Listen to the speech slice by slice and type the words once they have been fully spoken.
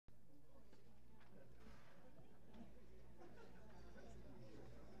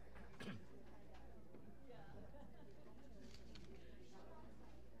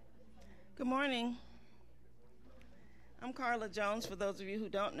Good morning. I'm Carla Jones. For those of you who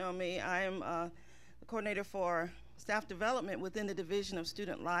don't know me, I am the coordinator for staff development within the Division of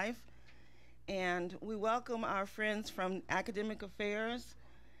Student Life. And we welcome our friends from Academic Affairs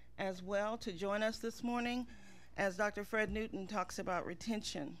as well to join us this morning as Dr. Fred Newton talks about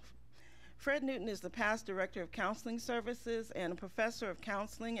retention. Fred Newton is the past director of counseling services and a professor of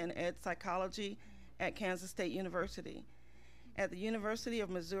counseling and ed psychology at Kansas State University. At the University of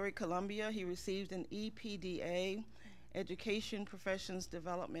Missouri-Columbia, he received an EPDA, Education Professions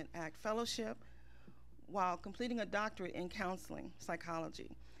Development Act Fellowship, while completing a doctorate in counseling psychology.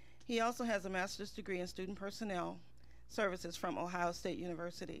 He also has a master's degree in student personnel services from Ohio State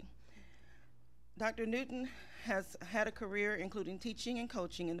University. Dr. Newton has had a career including teaching and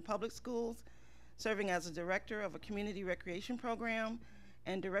coaching in the public schools, serving as a director of a community recreation program,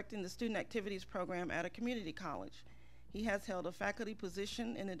 and directing the student activities program at a community college. He has held a faculty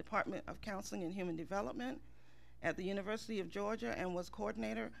position in the Department of Counseling and Human Development at the University of Georgia and was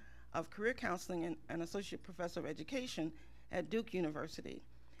coordinator of career counseling and an associate professor of education at Duke University.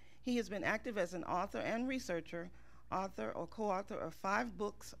 He has been active as an author and researcher, author or co-author of 5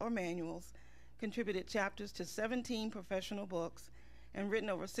 books or manuals, contributed chapters to 17 professional books, and written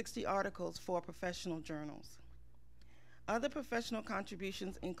over 60 articles for professional journals. Other professional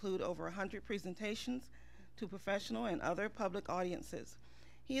contributions include over 100 presentations to professional and other public audiences.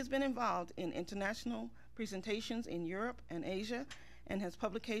 He has been involved in international presentations in Europe and Asia and has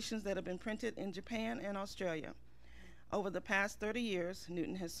publications that have been printed in Japan and Australia. Over the past 30 years,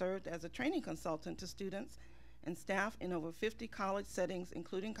 Newton has served as a training consultant to students and staff in over 50 college settings,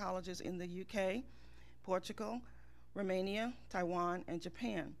 including colleges in the UK, Portugal, Romania, Taiwan, and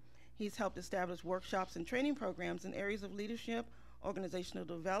Japan. He's helped establish workshops and training programs in areas of leadership, organizational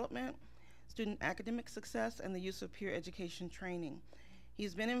development, student academic success, and the use of peer education training.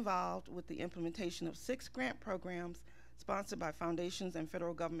 He's been involved with the implementation of 6 grant programs sponsored by foundations and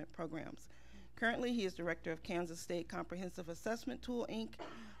federal government programs. Currently, he is director of Kansas State Comprehensive Assessment Tool, Inc.,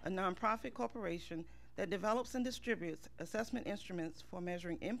 a nonprofit corporation that develops and distributes assessment instruments for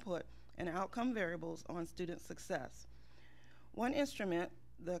measuring input and outcome variables on student success. One instrument,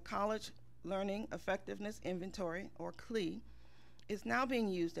 the College Learning Effectiveness Inventory, or CLE, is now being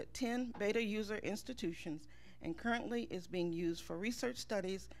used at 10 beta user institutions and currently is being used for research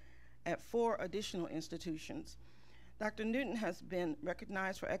studies at 4 additional institutions. Dr. Newton has been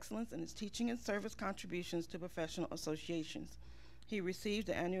recognized for excellence in his teaching and service contributions to professional associations. He received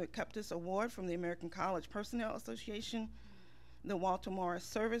the annual Cuptis Award from the American College Personnel Association, the Walter Morris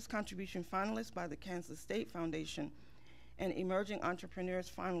Service Contribution Finalist by the Kansas State Foundation, and Emerging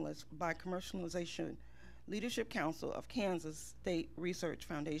Entrepreneurs Finalist by Commercialization Leadership Council of Kansas State Research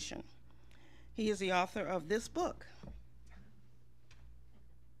Foundation. He is the author of this book,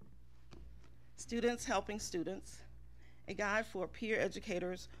 Students Helping Students, a guide for peer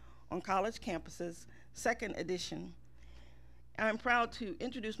educators on college campuses, 2nd edition. I'm proud to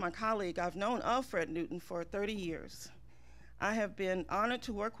introduce my colleague. I've known of Fred Newton for 30 years. I have been honored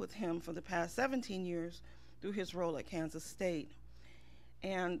to work with him for the past 17 years through his role at Kansas State.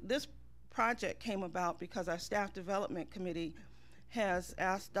 And this project came about because our staff development committee has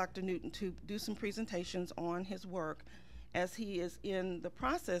asked Dr. Newton to do some presentations on his work as he is in the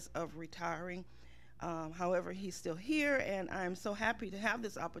process of retiring. However, he's still here, and I'm so happy to have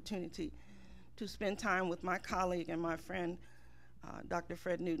this opportunity to spend time with my colleague and my friend, Dr.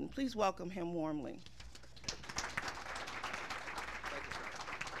 Fred Newton. Please welcome him warmly.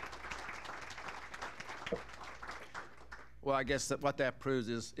 Well, I guess that what that proves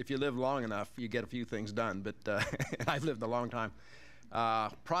is if you live long enough, you get a few things done, but I've lived a long time.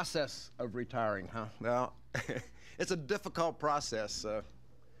 Process of retiring, huh? Well, it's a difficult process.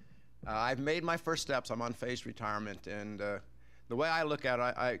 I've made my first steps. I'm on phased retirement, and the way I look at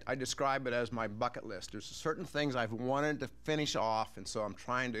it, I describe it as my bucket list. There's certain things I've wanted to finish off, and so I'm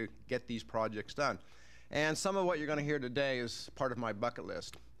trying to get these projects done. And some of what you're going to hear today is part of my bucket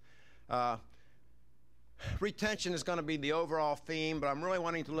list. Retention is going to be the overall theme, but I'm really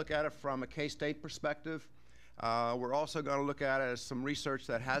wanting to look at it from a K-State perspective. We're also going to look at it as some research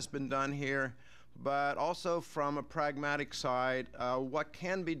that has been done here, but also from a pragmatic side, what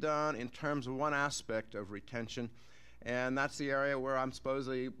can be done in terms of one aspect of retention, and that's the area where I'm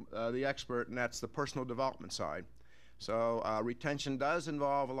supposedly the expert, and that's the personal development side. So retention does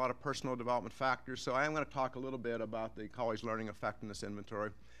involve a lot of personal development factors, so I am going to talk a little bit about the College Learning Effectiveness Inventory.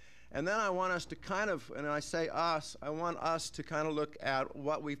 And then I want us to kind of, and I say us, I want us to kind of look at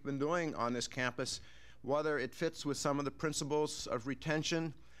what we've been doing on this campus, whether it fits with some of the principles of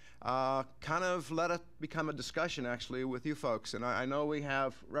retention, kind of let it become a discussion actually with you folks. And I know we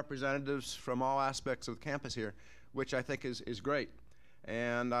have representatives from all aspects of the campus here, which I think is great.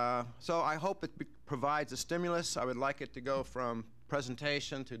 And so I hope it provides a stimulus. I would like it to go from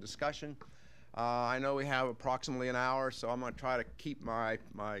presentation to discussion. I know we have approximately an hour, so I'm going to try to keep my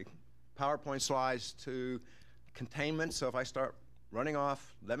PowerPoint slides to containment. So if I start running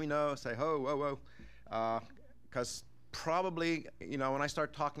off, let me know, say, whoa, because probably, you know, when I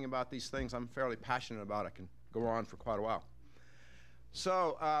start talking about these things I'm fairly passionate about, I can go on for quite a while.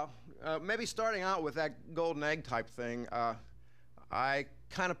 So maybe starting out with that golden egg type thing, I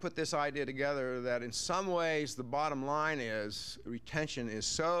kind of put this idea together that in some ways the bottom line is retention is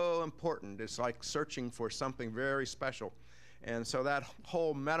so important. It's like searching for something very special. And so that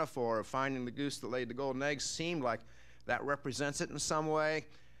whole metaphor of finding the goose that laid the golden egg seemed like that represents it in some way,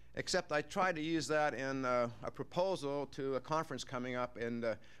 except I tried to use that in a proposal to a conference coming up, and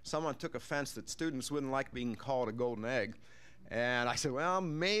someone took offense that students wouldn't like being called a golden egg. And I said, well,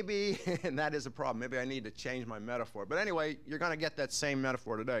 maybe, and that is a problem. Maybe I need to change my metaphor. But anyway, you're going to get that same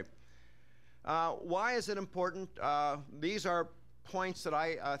metaphor today. Why is it important? These are points that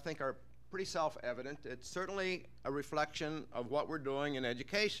I think are pretty self-evident. It's certainly a reflection of what we're doing in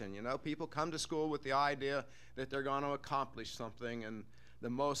education. You know, people come to school with the idea that they're going to accomplish something, and the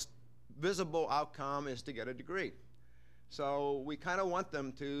most visible outcome is to get a degree. So we kind of want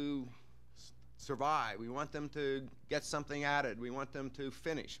them to survive. We want them to get something added. We want them to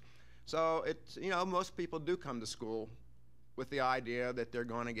finish. So it's, you know, most people do come to school with the idea that they're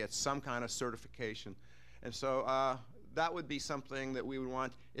going to get some kind of certification. And so that would be something that we would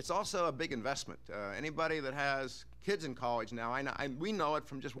want. It's also a big investment. Anybody that has kids in college now, we know it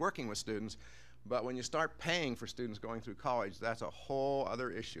from just working with students, but when you start paying for students going through college, that's a whole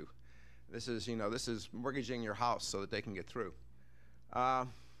other issue. This is, you know, this is mortgaging your house so that they can get through.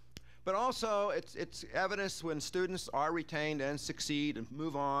 But also, it's evidence when students are retained and succeed and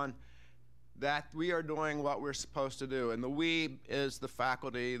move on that we are doing what we're supposed to do. And the we is the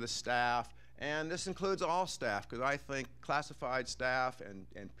faculty, the staff, and this includes all staff, because I think classified staff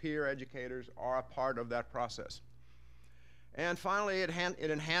and peer educators are a part of that process. And finally, it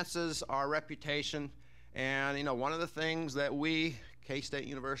enhances our reputation. And you know, one of the things that we, K-State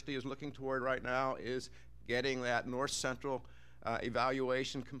University, is looking toward right now is getting that North Central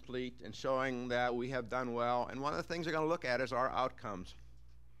evaluation complete and showing that we have done well. And one of the things we're going to look at is our outcomes.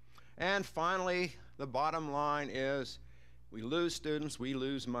 And finally, the bottom line is we lose students, we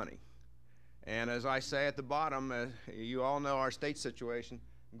lose money. And as I say at the bottom, you all know our state situation,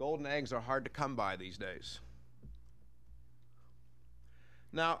 golden eggs are hard to come by these days.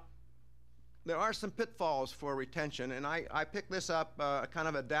 Now, there are some pitfalls for retention, and I picked this up, kind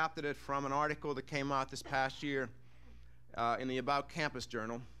of adapted it from an article that came out this past year in the About Campus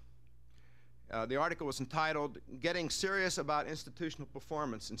Journal. The article was entitled, Getting Serious About Institutional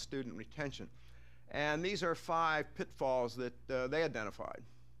Performance and Student Retention. And these are 5 pitfalls that they identified.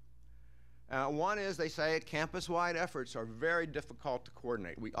 One is, they say, campus-wide efforts are very difficult to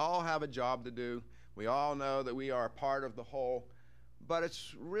coordinate. We all have a job to do. We all know that we are a part of the whole. But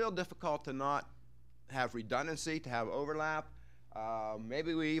it's real difficult to not have redundancy, to have overlap.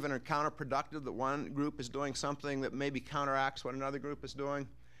 Maybe we even are counterproductive, that one group is doing something that maybe counteracts what another group is doing.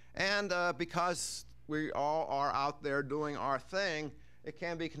 And because we all are out there doing our thing, it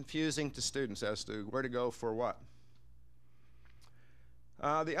can be confusing to students as to where to go for what.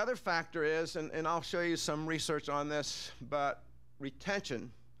 The other factor is, and I'll show you some research on this, but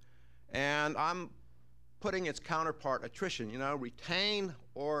retention, and I'm putting its counterpart, attrition, you know, retain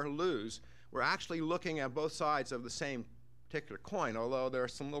or lose. We're actually looking at both sides of the same particular coin, although there are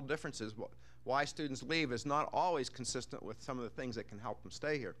some little differences. Why students leave is not always consistent with some of the things that can help them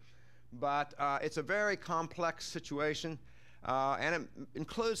stay here. But it's a very complex situation, and it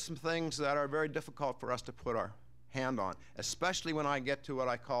includes some things that are very difficult for us to put our hand on, especially when I get to what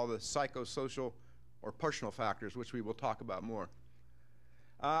I call the psychosocial or personal factors, which we will talk about more.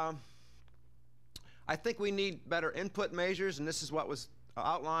 I think we need better input measures, and this is what was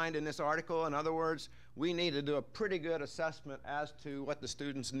outlined in this article. In other words, we need to do a pretty good assessment as to what the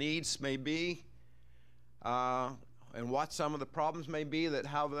students' needs may be and what some of the problems may be that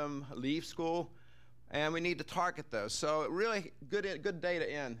have them leave school, and we need to target those. So really good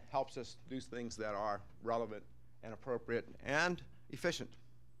data in helps us do things that are relevant and appropriate and efficient.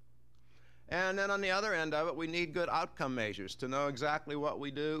 And then on the other end of it, we need good outcome measures to know exactly what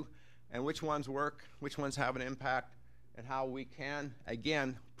we do and which ones work, which ones have an impact, and how we can,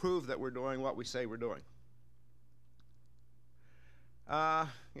 again, prove that we're doing what we say we're doing.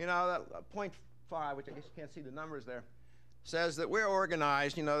 You know, that 0.5, which I guess you can't see the numbers there, says that we're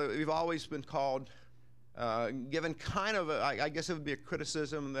organized. You know, we've always been called, given kind of, I guess it would be a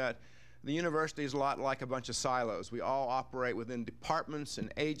criticism that the university is a lot like a bunch of silos. We all operate within departments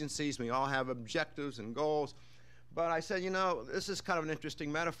and agencies. We all have objectives and goals. But I said, you know, this is kind of an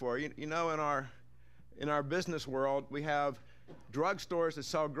interesting metaphor. You know, in our business world, we have drugstores that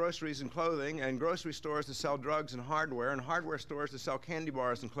sell groceries and clothing, and grocery stores that sell drugs and hardware stores that sell candy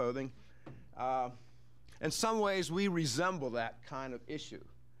bars and clothing. In some ways, we resemble that kind of issue.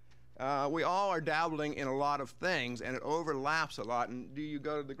 We all are dabbling in a lot of things, and it overlaps a lot. And do you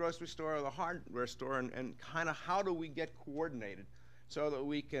go to the grocery store or the hardware store, and kind of how do we get coordinated so that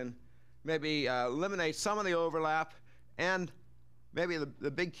we can maybe eliminate some of the overlap, and maybe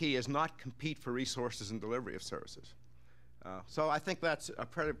the big key is not compete for resources and delivery of services. So I think that's a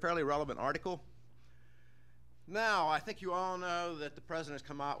fairly relevant article. Now, I think you all know that the president has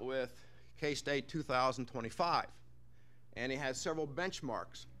come out with K-State 2025, and he has several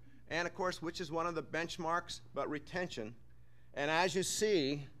benchmarks. And of course, which is one of the benchmarks but retention. And as you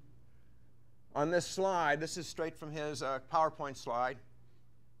see on this slide, this is straight from his PowerPoint slide,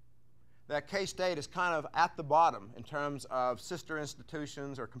 that K-State is kind of at the bottom in terms of sister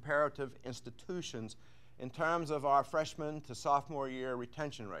institutions or comparative institutions in terms of our freshman to sophomore year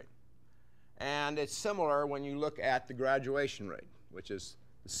retention rate. And it's similar when you look at the graduation rate, which is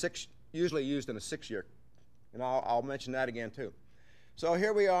usually used in a 6-year. And I'll mention that again too. So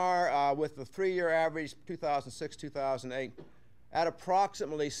here we are with the 3-year average, 2006, 2008, at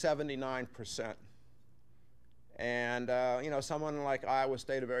approximately 79%. And you know, someone like Iowa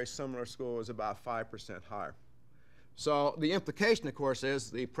State, a very similar school, is about 5% higher. So the implication, of course, is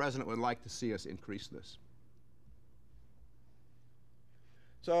the president would like to see us increase this.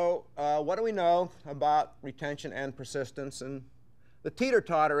 So what do we know about retention and persistence? And the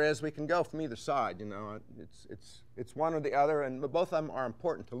teeter-totter is we can go from either side. You know, it's one or the other, and both of them are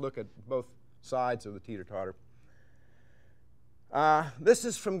important to look at both sides of the teeter-totter. This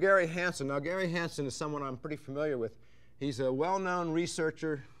is from Gary Hansen. Now, Gary Hansen is someone I'm pretty familiar with. He's a well-known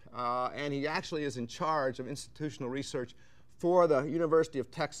researcher, and he actually is in charge of institutional research for the University of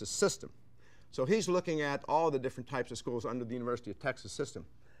Texas system. So he's looking at all the different types of schools under the University of Texas system.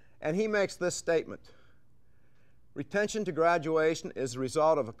 And he makes this statement: retention to graduation is the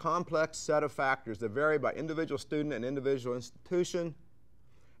result of a complex set of factors that vary by individual student and individual institution.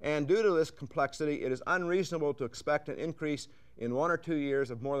 And due to this complexity, it is unreasonable to expect an increase in 1 or 2 years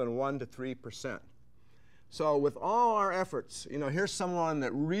of more than 1 to 3%. So with all our efforts, you know, here's someone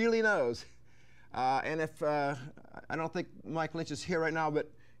that really knows. And if, I don't think Mike Lynch is here right now, but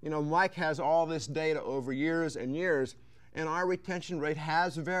you know, Mike has all this data over years and years, and our retention rate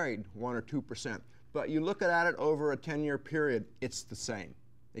has varied 1 or 2%. But you look at it over a 10-year period, it's the same.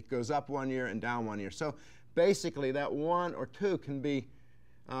 It goes up 1 year and down 1 year. So basically, that 1 or 2 can be,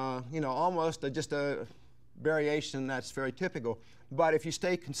 you know, almost just a variation that's very typical. But if you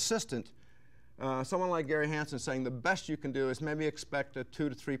stay consistent, someone like Gary Hansen is saying the best you can do is maybe expect a 2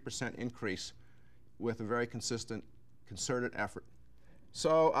 to 3% increase with a very consistent, concerted effort.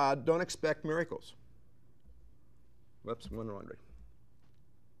 So don't expect miracles. Whoops, one laundry.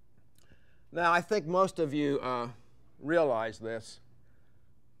 Now, I think most of you realize this.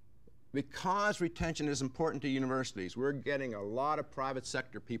 Because retention is important to universities, we're getting a lot of private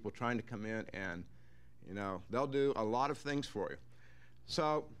sector people trying to come in, and you know, they'll do a lot of things for you.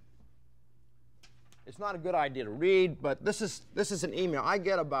 So it's not a good idea to read, but this is an email. I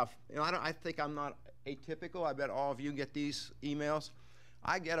get about, you know, I think I'm not atypical. I bet all of you get these emails.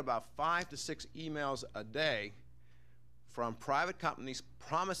 I get about 5 to 6 emails a day from private companies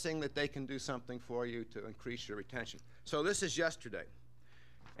promising that they can do something for you to increase your retention. So this is yesterday,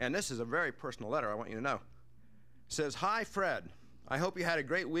 and this is a very personal letter, I want you to know. It says, "Hi, Fred. I hope you had a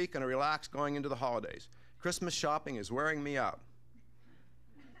great week and are relaxed going into the holidays. Christmas shopping is wearing me out.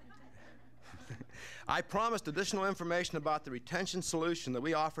 I promised additional information about the retention solution that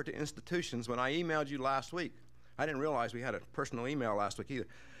we offer to institutions when I emailed you last week." I didn't realize we had a personal email last week either.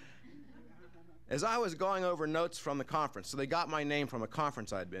 "As I was going over notes from the conference," so they got my name from a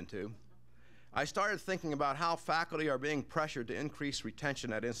conference I'd been to, "I started thinking about how faculty are being pressured to increase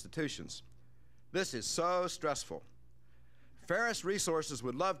retention at institutions. This is so stressful. Ferris Resources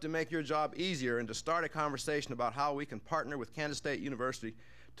would love to make your job easier and to start a conversation about how we can partner with Kansas State University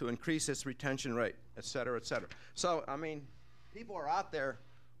to increase its retention rate, et cetera, et cetera." So, I mean, people are out there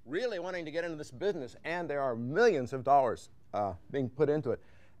really wanting to get into this business, and there are millions of dollars being put into it.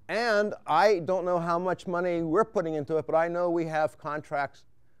 And I don't know how much money we're putting into it, but I know we have contracts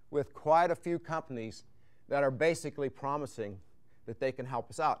with quite a few companies that are basically promising that they can help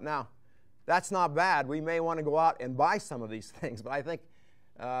us out. Now, that's not bad. We may want to go out and buy some of these things, but I think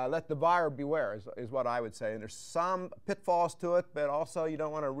let the buyer beware is what I would say. And there's some pitfalls to it, but also you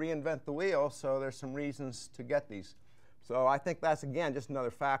don't want to reinvent the wheel, so there's some reasons to get these. So I think that's, again, just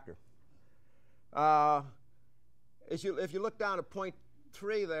another factor. If you look down at point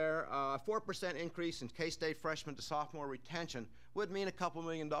 3 there, 4% increase in K-State freshman to sophomore retention would mean a couple $1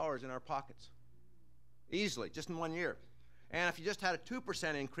 million in our pockets. Easily, just in 1 year. And if you just had a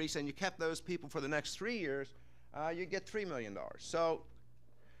 2% increase and you kept those people for the next 3 years, you get $3 million. So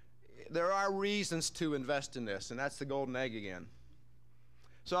there are reasons to invest in this, and that's the golden egg again.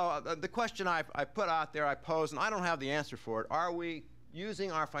 So the question I put out there, I posed, and I don't have the answer for it. Are we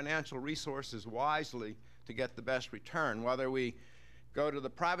using our financial resources wisely to get the best return? Whether we go to the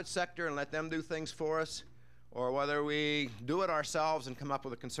private sector and let them do things for us, or whether we do it ourselves and come up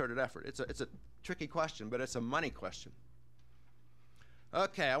with a concerted effort. It's a tricky question, but it's a money question.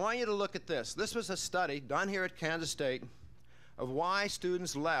 Okay, I want you to look at this. This was a study done here at Kansas State of why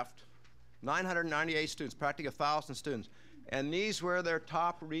students left. 998 students, practically 1,000 students. And these were their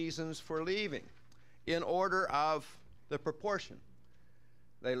top reasons for leaving in order of the proportion.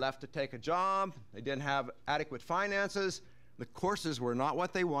 They left to take a job. They didn't have adequate finances. The courses were not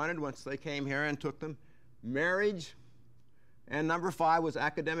what they wanted once they came here and took them. Marriage. And number 5 was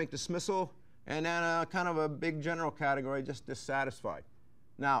academic dismissal. And then kind of a big general category, just dissatisfied.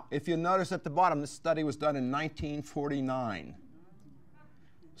 Now, if you notice at the bottom, this study was done in 1949.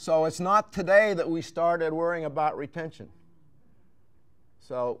 So it's not today that we started worrying about retention.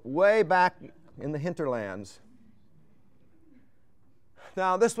 So way back in the hinterlands.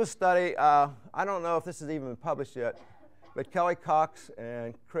 Now, this was study, I don't know if this has even been published yet, but Kelly Cox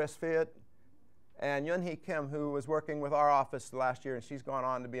and Chris Fiat and Yun-Hee Kim, who was working with our office last year, and she's gone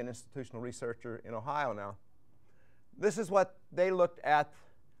on to be an institutional researcher in Ohio now. This is what they looked at,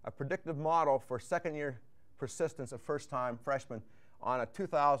 a predictive model for second-year persistence of first-time freshmen on a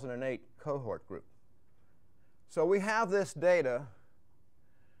 2008 cohort group. So we have this data,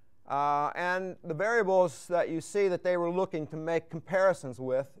 and the variables that you see that they were looking to make comparisons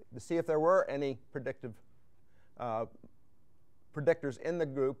with to see if there were any predictive predictors in the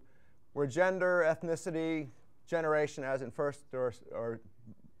group were gender, ethnicity, generation, as in first or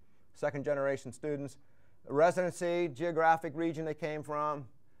second generation students, residency, geographic region they came from,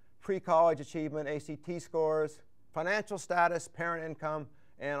 pre-college achievement, ACT scores, financial status, parent income,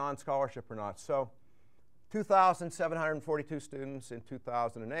 and on scholarship or not. So 2,742 students in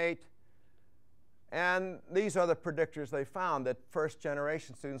 2008. And these are the predictors they found, that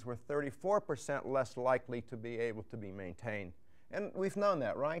first-generation students were 34% less likely to be able to be maintained. And we've known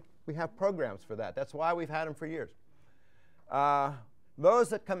that, right? We have programs for that. That's why we've had them for years. Those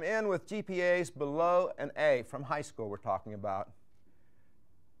that come in with GPAs below an A from high school we're talking about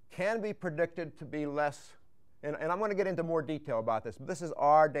can be predicted to be less, and I'm going to get into more detail about this, but this is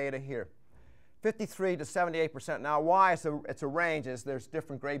our data here. 53 to 78%. Now, why it's a range is there's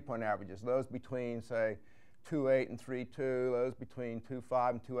different grade point averages. Those between, say, 2.8 and 3.2, those between 2.5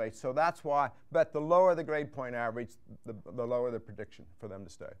 and 2.8. So that's why. But the lower the grade point average, the lower the prediction for them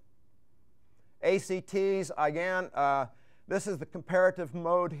to stay. ACTs, again, this is the comparative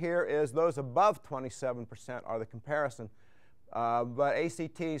mode here, is those above 27% are the comparison. But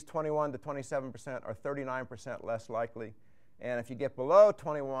ACTs, 21 to 27% are 39% less likely. And if you get below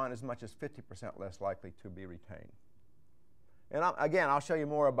 21, as much as 50% less likely to be retained. And again, I'll show you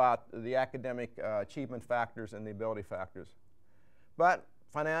more about the academic achievement factors and the ability factors. But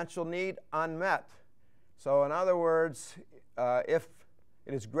financial need unmet. So in other words, if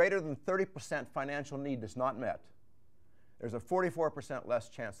it is greater than 30% financial need is not met, there's a 44% less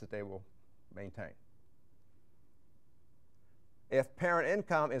chance that they will maintain. If parent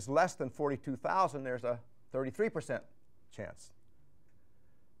income is less than $42,000, there's a 33% chance.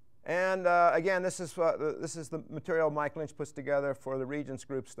 And again, this is the material Mike Lynch puts together for the Regents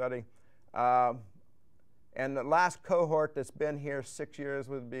Group study. And the last cohort that's been here 6 years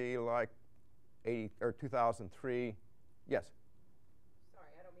would be like 2003. Yes? Sorry,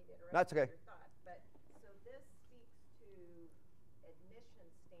 I don't mean to interrupt. That's okay. Your thought, but so this speaks to admission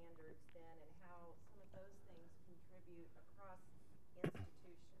standards then and how some of those things contribute across institutions.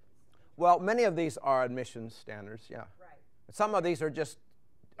 Well, many of these are admissions standards, yeah. Right. Some of these are just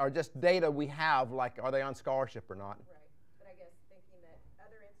data we have, like are they on scholarship or not. Right. But I guess thinking that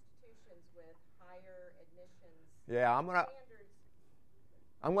other institutions with higher admissions Yeah, standards.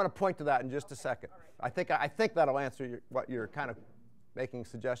 I'm going to point to that in just a second. All right. I think that'll answer what you're kind of making a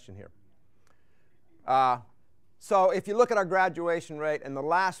suggestion here. So if you look at our graduation rate, in the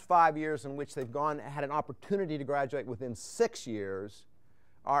last 5 years in which they've had an opportunity to graduate within 6 years,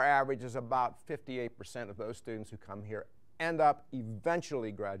 our average is about 58% of those students who come here end up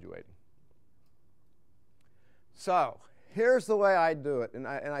eventually graduating. So here's the way I do it, and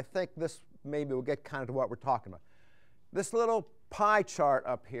I think this maybe will get kind of to what we're talking about. This little pie chart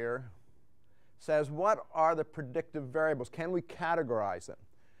up here says what are the predictive variables? Can we categorize them?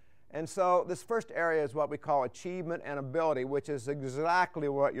 And so this first area is what we call achievement and ability, which is exactly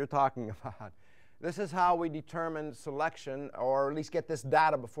what you're talking about. This is how we determine selection, or at least get this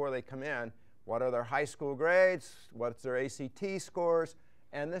data before they come in. What are their high school grades? What's their ACT scores?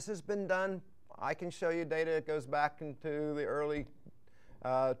 And this has been done. I can show you data that goes back into the early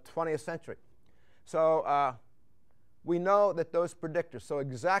 20th century. So we know that those predictors, so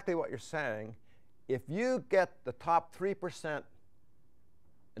exactly what you're saying, if you get the top 3%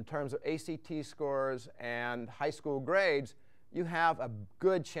 in terms of ACT scores and high school grades, you have a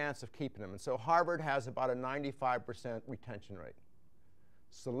good chance of keeping them. And so Harvard has about a 95% retention rate.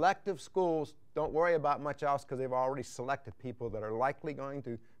 Selective schools don't worry about much else because they've already selected people that are likely going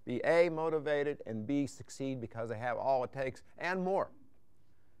to be A, motivated, and B, succeed because they have all it takes and more.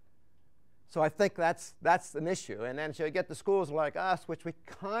 So I think that's an issue. And then so you get the schools like us, which we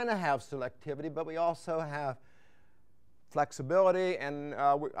kind of have selectivity, but we also have flexibility. And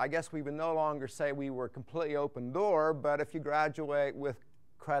I guess we would no longer say we were completely open door, but if you graduate with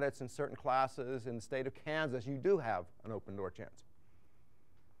credits in certain classes in the state of Kansas, you do have an open door chance.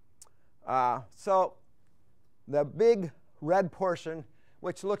 So the big red portion,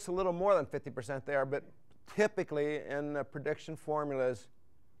 which looks a little more than 50% there, but typically in the prediction formulas,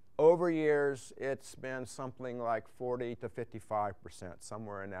 over years, it's been something like 40 to 55%,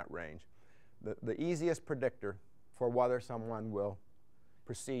 somewhere in that range. The easiest predictor for whether someone will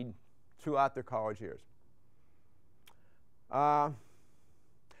proceed throughout their college years.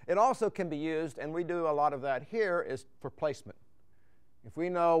 It also can be used, and we do a lot of that here, is for placement. If we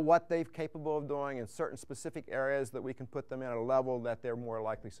know what they're capable of doing in certain specific areas, that we can put them at a level that they're more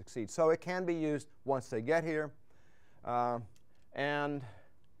likely to succeed. So it can be used once they get here. And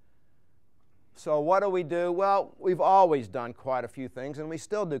so what do we do? Well, we've always done quite a few things, and we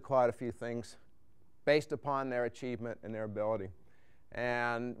still do quite a few things based upon their achievement and their ability.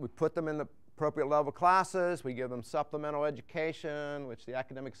 And we put them in the appropriate level classes. We give them supplemental education, which the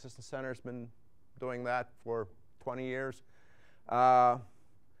Academic Assistance Center has been doing that for 20 years.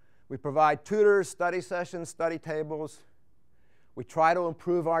 We provide tutors, study sessions, study tables. We try to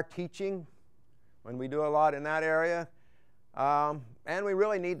improve our teaching when we do a lot in that area. And we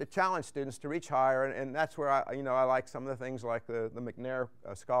really need to challenge students to reach higher, and that's where I like some of the things like the McNair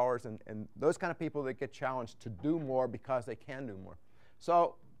scholars and those kind of people that get challenged to do more because they can do more.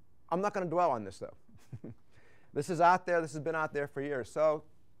 So I'm not going to dwell on this, though. This is out there. This has been out there for years. So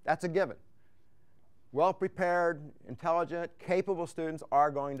that's a given. Well-prepared, intelligent, capable students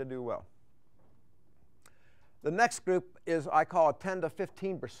are going to do well. The next group is, I call it 10 to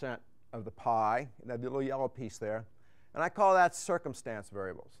 15% of the pie, that little yellow piece there. And I call that circumstance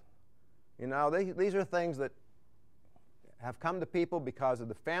variables. You know, these are things that have come to people because of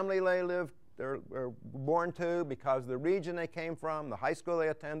the family they lived, they're born to, because of the region they came from, the high school they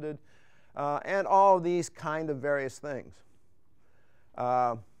attended, and all of these kind of various things.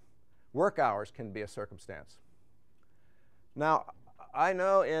 Work hours can be a circumstance. Now, I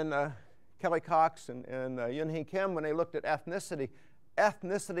know in Kelly Cox and Yun-Hee Kim, when they looked at ethnicity,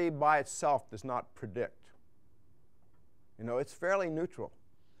 ethnicity by itself does not predict. You know, it's fairly neutral.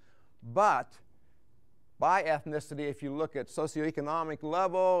 But by ethnicity, if you look at socioeconomic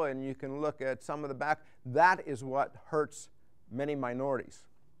level and you can look at some of the back, that is what hurts many minorities.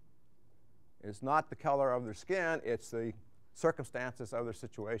 It's not the color of their skin, it's the circumstances of their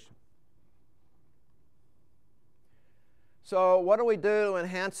situation. So what do we do to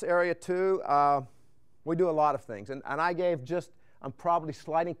enhance Area 2? We do a lot of things. And I gave just, I'm probably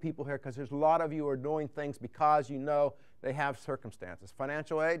sliding people here because there's a lot of you who are doing things because you know they have circumstances.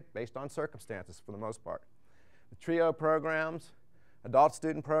 Financial aid, based on circumstances for the most part. The TRIO programs, adult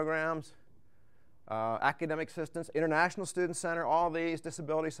student programs, academic assistance, International Student Center, all these,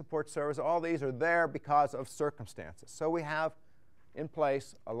 disability support service, all these are there because of circumstances. So we have in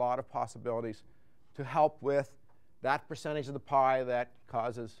place a lot of possibilities to help with that percentage of the pie that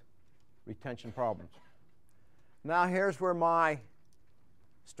causes retention problems. Now here's where my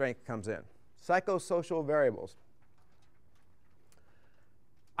strength comes in. Psychosocial variables.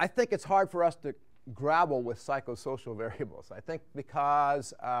 I think it's hard for us to grapple with psychosocial variables. I think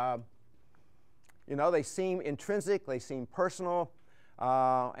because you know, they seem intrinsic, they seem personal,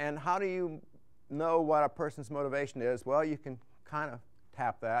 and how do you know what a person's motivation is? Well, you can kind of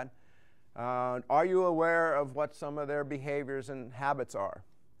tap that. Are you aware of what some of their behaviors and habits are?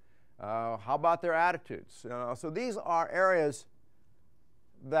 How about their attitudes? So these are areas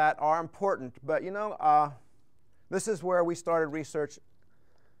that are important. But this is where we started research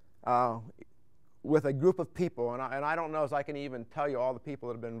with a group of people. And I don't know if I can even tell you all the people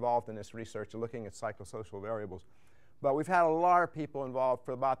that have been involved in this research looking at psychosocial variables. But we've had a lot of people involved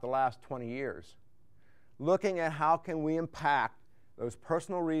for about the last 20 years looking at how can we impact those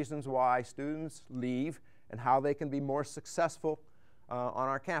personal reasons why students leave and how they can be more successful on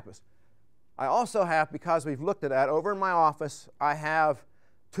our campus. I also have, because we've looked at that, over in my office, I have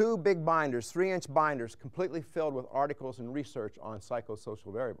 2 big binders, 3-inch binders, completely filled with articles and research on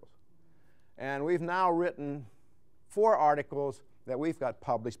psychosocial variables. And we've now written 4 articles that we've got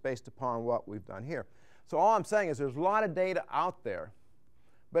published based upon what we've done here. So all I'm saying is there's a lot of data out there,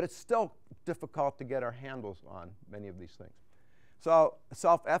 but it's still difficult to get our handles on many of these things. So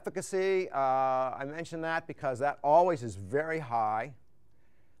self-efficacy, I mentioned that because that always is very high.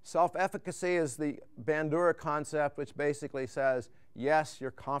 Self-efficacy is the Bandura concept, which basically says, yes,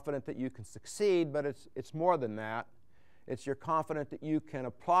 you're confident that you can succeed, but it's more than that. It's you're confident that you can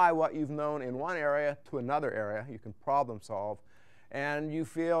apply what you've known in one area to another area. You can problem solve. And you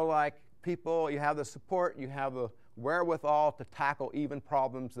feel like you have the support, you have the wherewithal to tackle even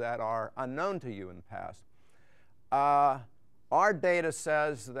problems that are unknown to you in the past. Our data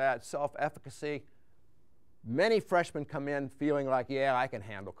says that self-efficacy, many freshmen come in feeling like, yeah, I can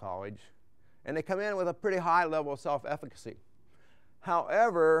handle college. And they come in with a pretty high level of self-efficacy.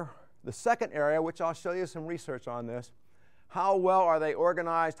 However, the second area, which I'll show you some research on this, how well are they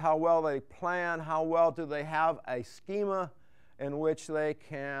organized, how well they plan, how well do they have a schema in which they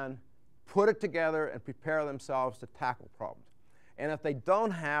can put it together and prepare themselves to tackle problems. And if they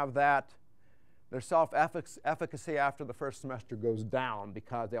don't have that, their self-efficacy after the first semester goes down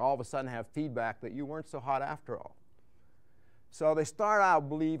because they all of a sudden have feedback that you weren't so hot after all. So they start out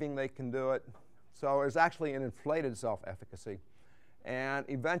believing they can do it. So there's actually an inflated self-efficacy. And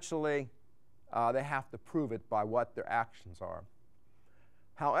eventually, they have to prove it by what their actions are.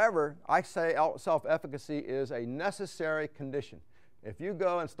 However, I say self-efficacy is a necessary condition. If you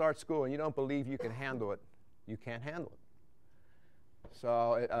go and start school and you don't believe you can handle it, you can't handle it.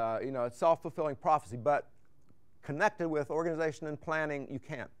 So it's self-fulfilling prophecy, but connected with organization and planning, you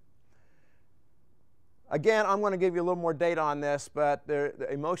can't. Again, I'm going to give you a little more data on this, but the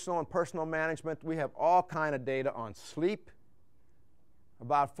emotional and personal management, we have all kind of data on sleep.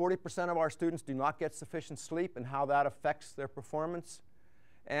 About 40% of our students do not get sufficient sleep and how that affects their performance.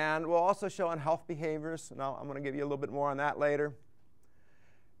 And we'll also show on health behaviors, and I'm going to give you a little bit more on that later.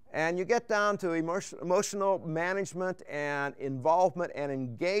 And you get down to emotional management and involvement and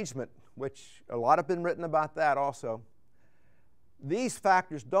engagement, which a lot have been written about that also. These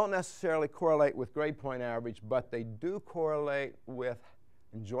factors don't necessarily correlate with grade point average, but they do correlate with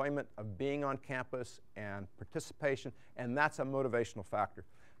enjoyment of being on campus and participation, and that's a motivational factor.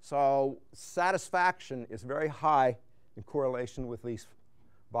 So satisfaction is very high in correlation with these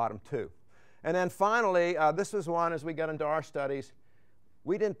bottom 2. And then finally, this is one as we get into our studies.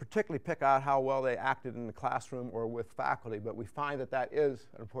 We didn't particularly pick out how well they acted in the classroom or with faculty, but we find that that is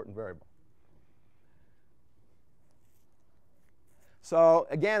an important variable. So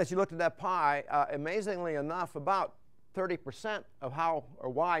again, as you looked at that pie, amazingly enough, about 30% of how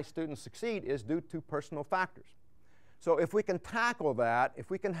or why students succeed is due to personal factors. So if we can tackle that, if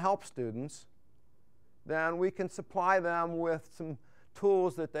we can help students, then we can supply them with some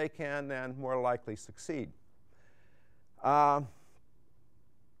tools that they can then more likely succeed. And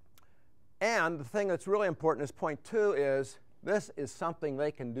the thing that's really important is point 2 is this is something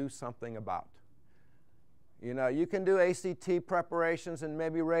they can do something about. You can do ACT preparations and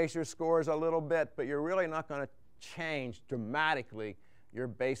maybe raise your scores a little bit, but you're really not going to change dramatically your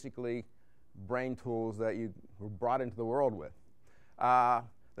basically brain tools that you were brought into the world with.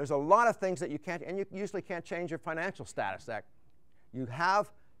 There's a lot of things that you can't, and you usually can't change your financial status. That you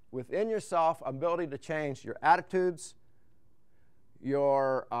have within yourself ability to change your attitudes,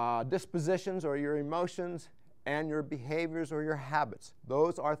 your dispositions or your emotions, and your behaviors or your habits.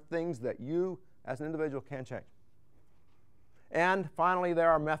 Those are things that you as an individual can change. And finally,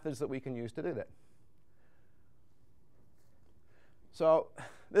 there are methods that we can use to do that. So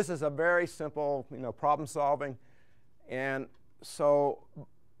this is a very simple problem solving. And so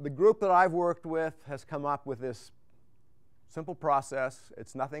the group that I've worked with has come up with this simple process.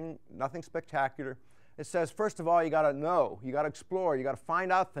 It's nothing spectacular. It says, first of all, you got to know, you got to explore, you got to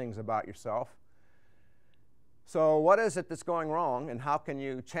find out things about yourself. So what is it that's going wrong, and how can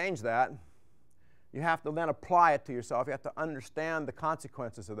you change that? You have to then apply it to yourself. You have to understand the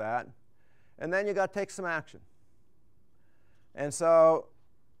consequences of that. And then you got to take some action. And so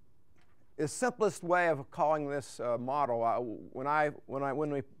the simplest way of calling this model,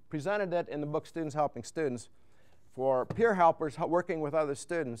 when we presented it in the book Students Helping Students, for peer helpers working with other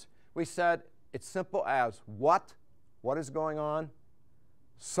students, we said it's simple as what is going on,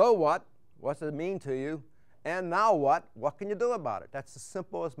 so what does it mean to you, and now what can you do about it? That's the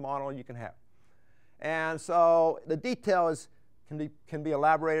simplest model you can have. And so the detail can be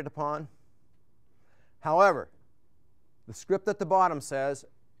elaborated upon. However, the script at the bottom says,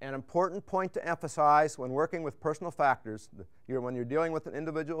 an important point to emphasize when working with personal factors, when you're dealing with an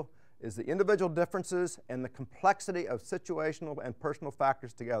individual, is the individual differences and the complexity of situational and personal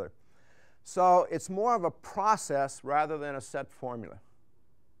factors together. So it's more of a process rather than a set formula.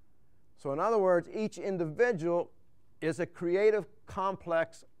 So in other words, each individual is a creative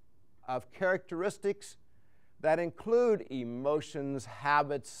complex of characteristics that include emotions,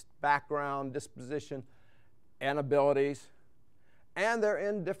 habits, background, disposition, and abilities, and they're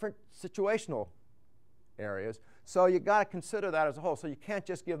in different situational areas. So you've got to consider that as a whole. So you can't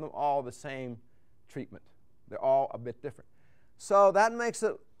just give them all the same treatment. They're all a bit different. So that makes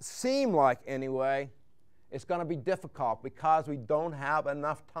it seem like, anyway, it's going to be difficult because we don't have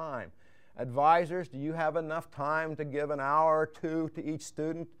enough time. Advisors, do you have enough time to give an hour or two to each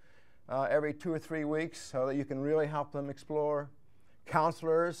student every 2 or 3 weeks so that you can really help them explore?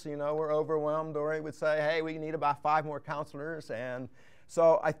 Counselors, you know, we're overwhelmed, or we would say, hey, we need about 5 more counselors. And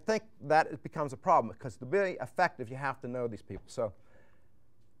so I think that it becomes a problem because to be effective, you have to know these people. So,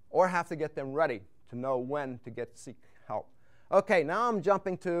 or have to get them ready to know when to seek help. Okay, now I'm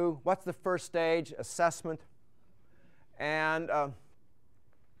jumping to what's the first stage, assessment. And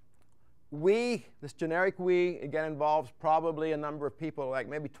this generic we, again, involves probably a number of people, like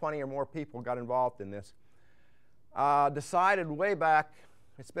maybe 20 or more people got involved in this. Decided way back,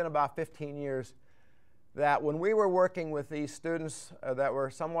 it's been about 15 years, that when we were working with these students that were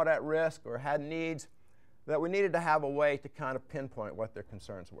somewhat at risk or had needs, that we needed to have a way to kind of pinpoint what their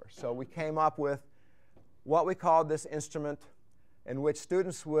concerns were. So we came up with what we called this instrument, in which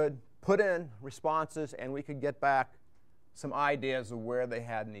students would put in responses and we could get back some ideas of where they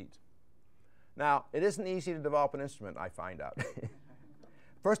had needs. Now, it isn't easy to develop an instrument, I find out.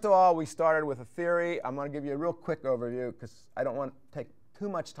 First of all, we started with a theory. I'm going to give you a real quick overview because I don't want to take too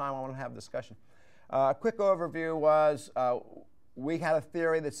much time. I want to have a discussion. A quick overview was we had a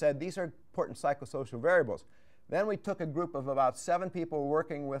theory that said these are important psychosocial variables. Then we took a group of about 7 people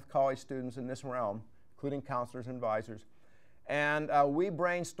working with college students in this realm, including counselors and advisors, and we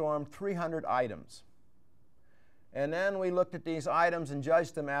brainstormed 300 items. And then we looked at these items and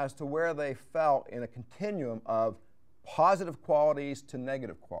judged them as to where they fell in a continuum of positive qualities to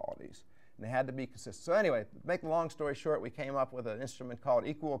negative qualities. And they had to be consistent. So anyway, to make the long story short, we came up with an instrument called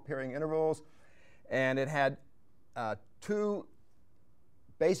equal appearing intervals. And it had 2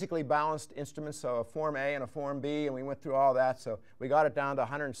 basically balanced instruments, so a Form A and a Form B, and we went through all that. So we got it down to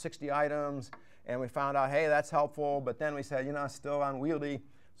 160 items, and we found out, hey, that's helpful. But then we said, you know, it's still unwieldy.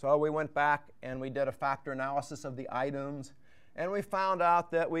 So we went back and we did a factor analysis of the items, and we found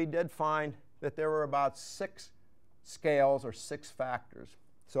out that we did find that there were about 6 scales or 6 factors.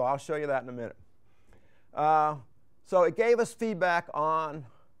 So I'll show you that in a minute. So it gave us feedback on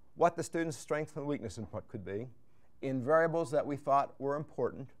what the student's strength and weakness input could be in variables that we thought were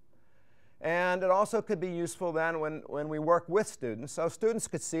important. And it also could be useful then when we work with students. So students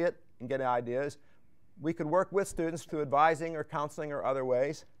could see it and get ideas. We could work with students through advising or counseling or other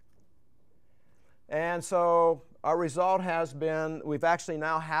ways. And so our result has been we've actually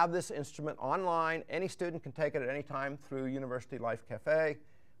now have this instrument online. Any student can take it at any time through University Life Cafe.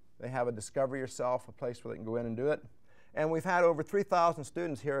 They have a Discover Yourself, a place where they can go in and do it. And we've had over 3,000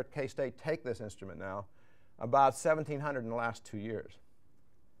 students here at K-State take this instrument now, about 1,700 in the last 2 years.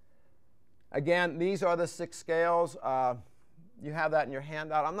 Again, these are the 6 scales. You have that in your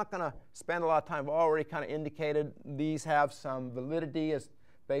handout. I'm not going to spend a lot of time. I've already kind of indicated these have some validity as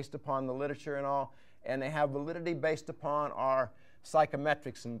based upon the literature and all, and they have validity based upon our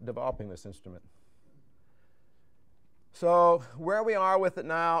psychometrics in developing this instrument. So where we are with it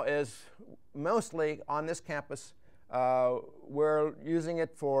now is mostly on this campus. We're using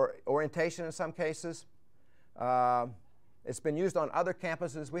it for orientation in some cases. It's been used on other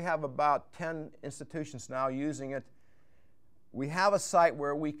campuses. We have about 10 institutions now using it. We have a site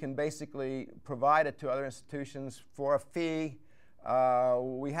where we can basically provide it to other institutions for a fee.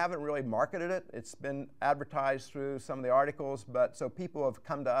 We haven't really marketed it. It's been advertised through some of the articles, but so people have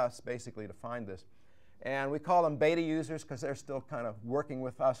come to us basically to find this. And we call them beta users because they're still kind of working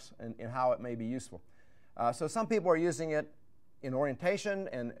with us in how it may be useful. So some people are using it in orientation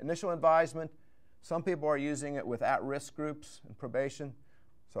and initial advisement. Some people are using it with at-risk groups and probation.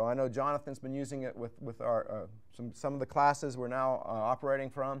 So I know Jonathan's been using it with our, some of the classes we're now operating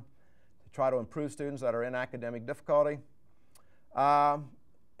from to try to improve students that are in academic difficulty.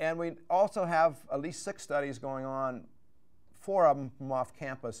 And we also have at least 6 studies going on, 4 of them from off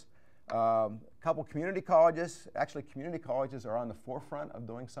campus. A couple community colleges. Actually, community colleges are on the forefront of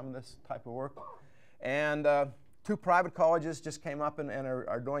doing some of this type of work. And 2 private colleges just came up and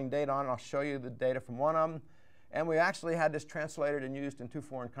are doing data on it. I'll show you the data from one of them. And we actually had this translated and used in 2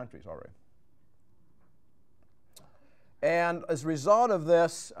 foreign countries already. And as a result of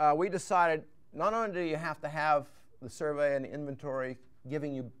this, we decided not only do you have to have the survey and the inventory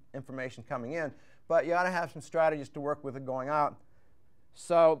giving you information coming in, but you ought to have some strategies to work with it going out.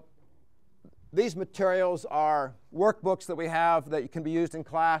 So these materials are workbooks that we have that can be used in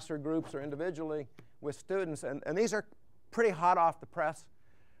class or groups or individually with students. And these are pretty hot off the press.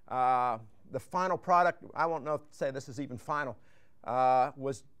 The final product, I won't know if to say this is even final,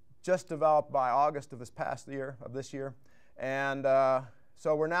 was just developed by August of this year. And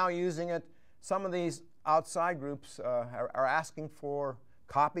so we're now using it. Some of these outside groups are asking for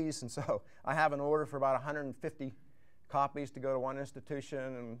copies, and so I have an order for about 150 copies to go to one institution,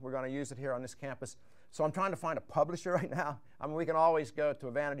 and we're going to use it here on this campus. So I'm trying to find a publisher right now. I mean, we can always go to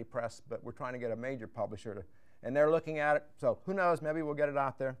a vanity press, but we're trying to get a major publisher to, and they're looking at it. So who knows, maybe we'll get it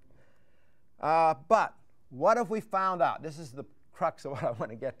out there. But what have we found out? This is the crux of what I want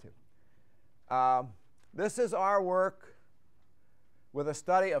to get to. This is our work with a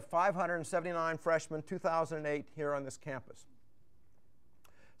study of 579 freshmen, 2008, here on this campus.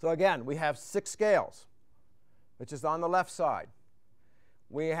 So again, we have 6 scales, which is on the left side.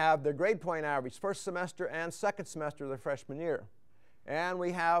 We have the grade point average, first semester and second semester of the freshman year. And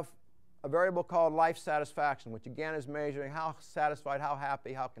we have a variable called life satisfaction, which again is measuring how satisfied, how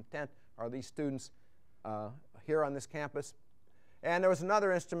happy, how content are these students here on this campus. And there was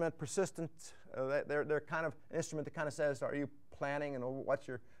another instrument, persistent. They're kind of an instrument that kind of says, are you planning and what's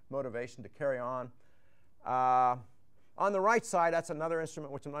your motivation to carry on? On the right side, that's another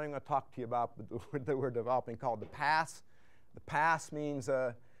instrument which I'm not even going to talk to you about, but that we're developing, called the PASS. The PASS means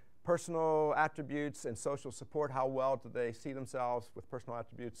personal attributes and social support. How well do they see themselves with personal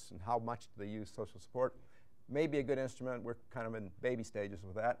attributes, and how much do they use social support? Maybe a good instrument. We're kind of in baby stages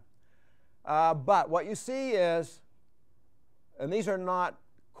with that. But what you see is, and these are not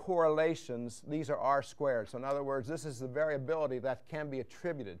correlations, these are R-squared. So in other words, this is the variability that can be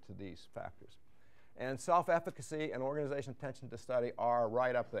attributed to these factors. And self-efficacy and organization attention to study are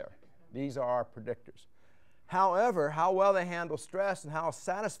right up there. These are our predictors. However, how well they handle stress and how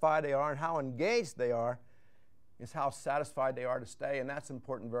satisfied they are and how engaged they are is how satisfied they are to stay, and that's an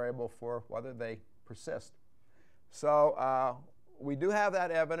important variable for whether they persist. So we do have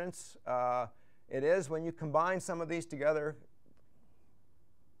that evidence. It is, when you combine some of these together,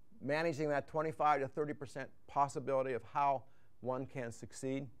 managing that 25 to 30% possibility of how one can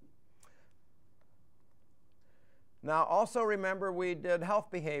succeed. Now, also remember, we did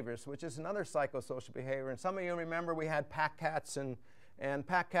health behaviors, which is another psychosocial behavior. And some of you remember we had PACCATS, and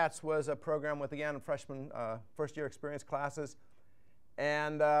PACCATS was a program with, again, freshman first-year experience classes.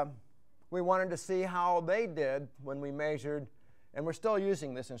 And we wanted to see how they did when we measured, and we're still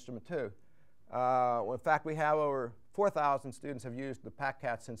using this instrument too. In fact, we have over 4,000 students have used the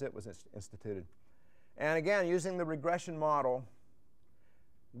PACCATS since it was instituted. And again, using the regression model,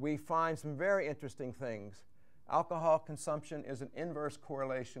 we find some very interesting things. Alcohol consumption is an inverse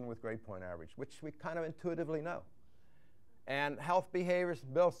correlation with grade point average, which we kind of intuitively know. And health behaviors,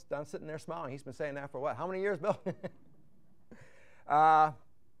 Bill's done sitting there smiling. He's been saying that for what? How many years, Bill?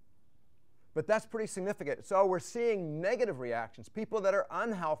 But that's pretty significant. So we're seeing negative reactions. People that are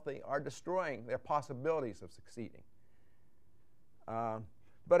unhealthy are destroying their possibilities of succeeding.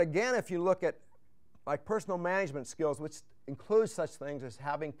 But again, if you look at like personal management skills, which includes such things as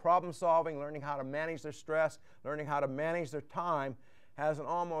having problem solving, learning how to manage their stress, learning how to manage their time, has an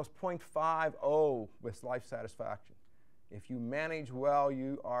almost 0.50 with life satisfaction. If you manage well,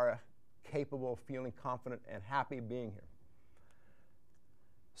 you are capable of feeling confident and happy being here.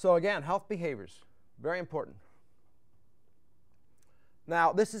 So again, health behaviors, very important.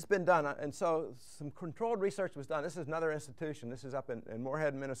 Now, this has been done, and so some controlled research was done. This is another institution. This is up in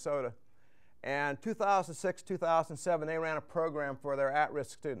Moorhead, Minnesota. And 2006, 2007, they ran a program for their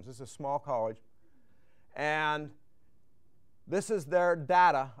at-risk students. This is a small college. And this is their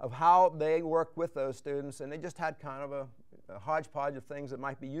data of how they worked with those students, and they just had kind of a hodgepodge of things that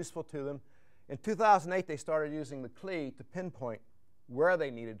might be useful to them. In 2008, they started using the CLE to pinpoint where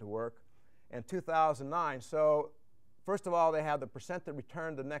they needed to work. In 2009, so first of all, they had the percent that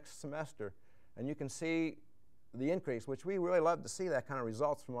returned the next semester. And you can see the increase, which we really love to see that kind of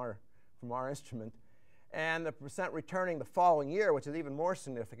results from our instrument, and the percent returning the following year, which is even more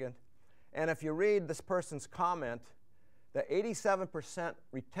significant. And if you read this person's comment, the 87%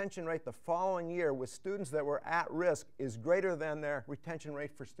 retention rate the following year with students that were at risk is greater than their retention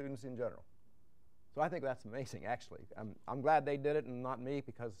rate for students in general. So I think that's amazing, actually. I'm glad they did it and not me,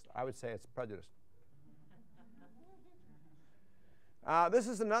 because I would say it's prejudiced. This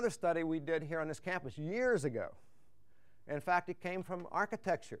is another study we did here on this campus years ago. In fact, it came from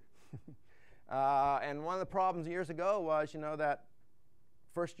architecture. And one of the problems years ago was, that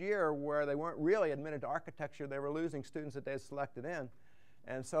first year where they weren't really admitted to architecture, they were losing students that they had selected in.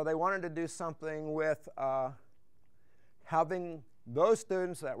 And so they wanted to do something with having those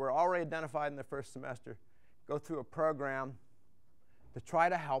students that were already identified in the first semester go through a program to try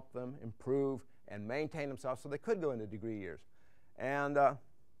to help them improve and maintain themselves so they could go into degree years. And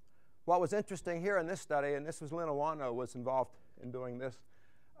what was interesting here in this study, and this was Lynn Awano was involved in doing this,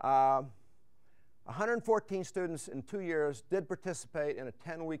 114 students in 2 years did participate in a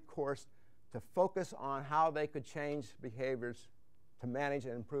 10-week course to focus on how they could change behaviors to manage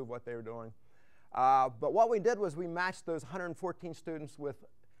and improve what they were doing. But what we did was we matched those 114 students with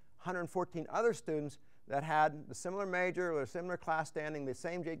 114 other students that had the similar major or similar class standing, the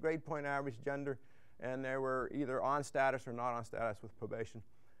same grade point average, gender, and they were either on status or not on status with probation.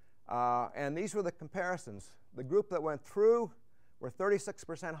 And these were the comparisons. The group that went through were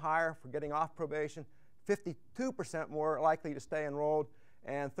 36% higher for getting off probation, 52% more likely to stay enrolled,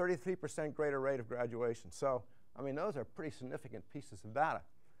 and 33% greater rate of graduation. So, I mean, those are pretty significant pieces of data.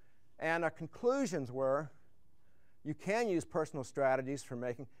 And our conclusions were, you can use personal strategies for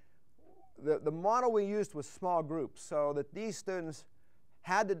making. The model we used was small groups, so that these students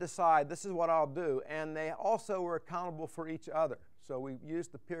had to decide, this is what I'll do, and they also were accountable for each other. So we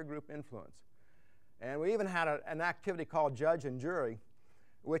used the peer group influence. And we even had an activity called Judge and Jury,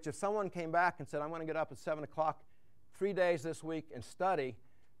 which if someone came back and said, I'm going to get up at 7 o'clock 3 days this week and study,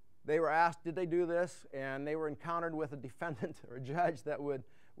 they were asked, did they do this? And they were encountered with a defendant or a judge that would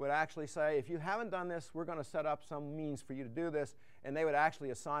actually say, if you haven't done this, we're going to set up some means for you to do this. And they would actually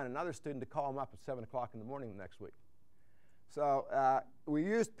assign another student to call them up at 7 o'clock in the morning the next week. So we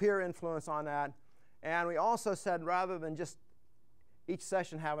used peer influence on that. And we also said, rather than just each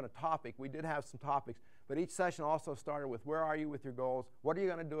session having a topic, we did have some topics, but each session also started with, where are you with your goals? What are you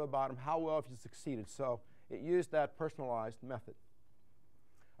going to do about them? How well have you succeeded? So it used that personalized method.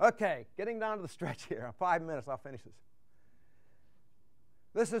 Okay, getting down to the stretch here. 5 minutes, I'll finish this.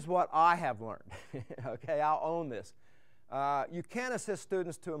 This is what I have learned. Okay, I'll own this. You can assist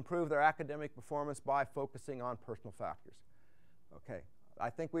students to improve their academic performance by focusing on personal factors. Okay,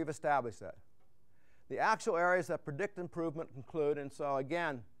 I think we've established that. The actual areas that predict improvement include, and so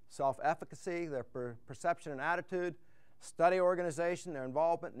again, self-efficacy, their perception and attitude, study organization, their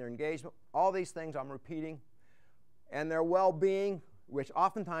involvement and their engagement, all these things I'm repeating, and their well-being, which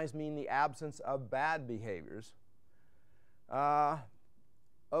oftentimes mean the absence of bad behaviors.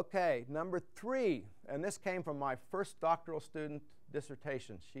 Okay, number 3, and this came from my first doctoral student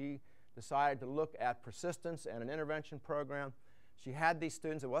dissertation. She decided to look at persistence and an intervention program. She had these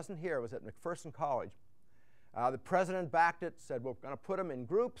students, it wasn't here, it was at McPherson College. The president backed it, said, we're going to put them in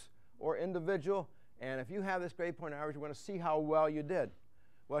groups or individual, and if you have this grade point average, we're going to see how well you did.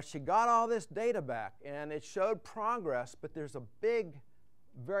 Well, she got all this data back, and it showed progress, but there's a big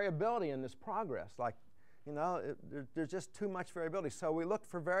variability in this progress. Like, there's just too much variability. So we looked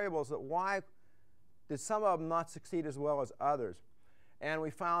for variables that why did some of them not succeed as well as others? And we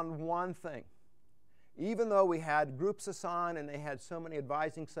found one thing. Even though we had groups assigned and they had so many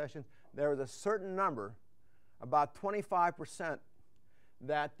advising sessions, there was a certain number, about 25%,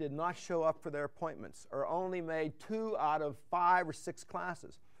 that did not show up for their appointments or only made 2 out of 5 or 6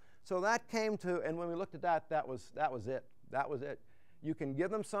 classes. So that came to, and when we looked at that, that was it. That was it. You can give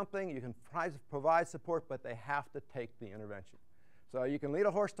them something, you can provide support, but they have to take the intervention. So you can lead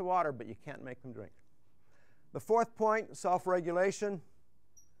a horse to water, but you can't make them drink. The 4th point, self-regulation.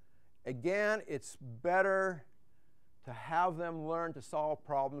 Again, it's better to have them learn to solve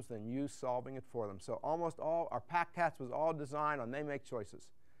problems than you solving it for them. So almost all, our PACCATS was all designed on they make choices.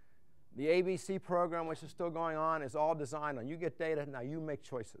 The ABC program, which is still going on, is all designed on you get data, now you make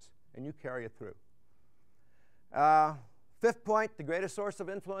choices, and you carry it through. 5th point, the greatest source of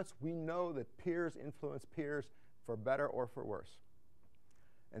influence. We know that peers influence peers for better or for worse.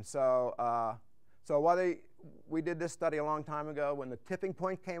 And so, we did this study a long time ago. When the tipping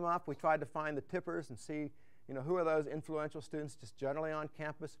point came up, we tried to find the tippers and see, who are those influential students just generally on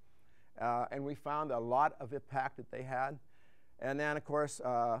campus. And we found a lot of impact that they had. And then, of course,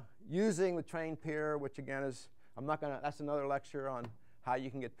 using the trained peer, which again is I'm not going to, that's another lecture on how you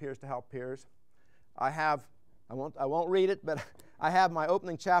can get peers to help peers. I won't read it, but I have my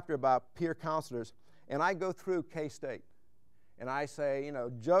opening chapter about peer counselors, and I go through K-State. And I say, you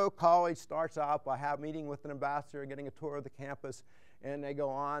know, Joe College starts out by meeting with an ambassador, getting a tour of the campus, and they go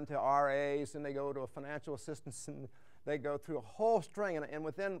on to RAs, and they go to a financial assistance, and they go through a whole string. And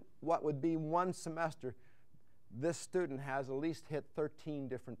within what would be one semester, this student has at least hit 13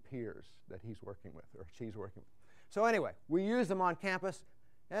 different peers that he's working with or she's working with. So anyway, we use them on campus,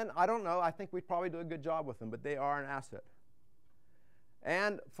 and I don't know, I think we'd probably do a good job with them, but they are an asset.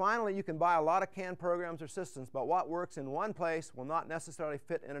 And finally, you can buy a lot of canned programs or systems, but what works in one place will not necessarily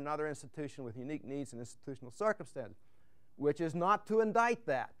fit in another institution with unique needs and institutional circumstances, which is not to indict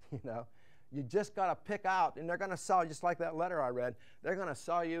that, you know. You just got to pick out, and they're going to sell, just like that letter I read, they're going to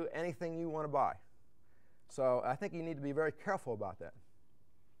sell you anything you want to buy. So I think you need to be very careful about that.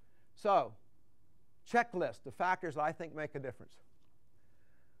 So, checklist, the factors that I think make a difference.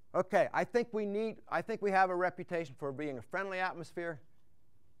 Okay, I think we have a reputation for being a friendly atmosphere.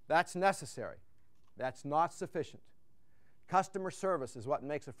 That's necessary. That's not sufficient. Customer service is what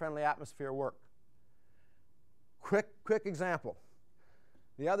makes a friendly atmosphere work. Quick example.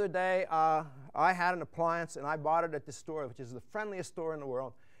 The other day, I had an appliance, and I bought it at this store, which is the friendliest store in the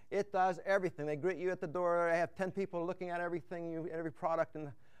world. It does everything. They greet you at the door. They have 10 people looking at everything, every product in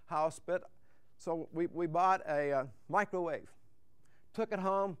the house. So we bought a microwave. Took it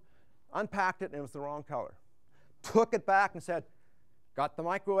home, unpacked it, and it was the wrong color. Took it back and said, got the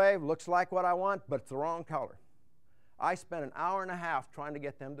microwave, looks like what I want, but it's the wrong color. I spent an hour and a half trying to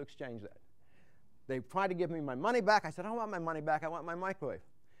get them to exchange that. They tried to give me my money back. I said, I don't want my money back. I want my microwave.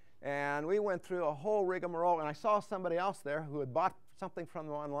 And we went through a whole rigmarole, and I saw somebody else there who had bought something from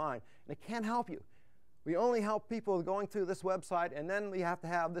them online. And it can't help you. We only help people going through this website, and then we have to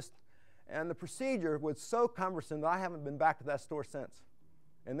have this. And the procedure was so cumbersome that I haven't been back to that store since.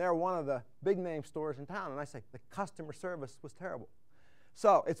 And they're one of the big-name stores in town. And I say, the customer service was terrible.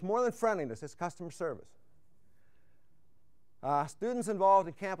 So it's more than friendliness. It's customer service. Students involved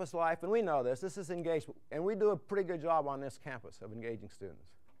in campus life, and we know this is engagement. And we do a pretty good job on this campus of engaging students.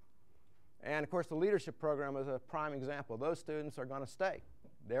 And, of course, the leadership program is a prime example. Those students are going to stay.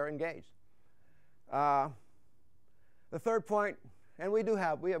 They're engaged. The third point, and we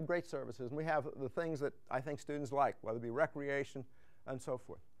have great services, and we have the things that I think students like, whether it be recreation and so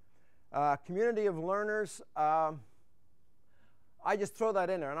forth. Community of learners, I just throw that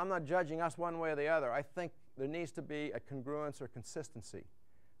in there, and I'm not judging us one way or the other. I think there needs to be a congruence or consistency.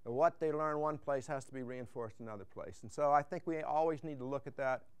 What they learn one place has to be reinforced in another place. And so I think we always need to look at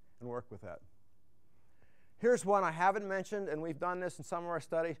that and work with that. Here's one I haven't mentioned, and we've done this in some of our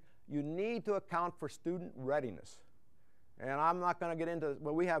studies. You need to account for student readiness. And I'm not going to get into it,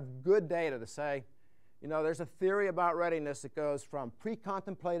 but we have good data to say, you know, there's a theory about readiness that goes from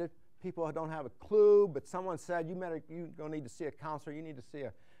pre-contemplated, people who don't have a clue, but someone said, you don't need to see a counselor, you need to see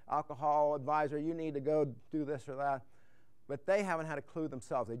an alcohol advisor, you need to go do this or that. But they haven't had a clue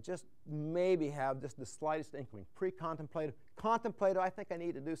themselves. They just maybe have just the slightest inkling. Pre-contemplative. Contemplative, I think I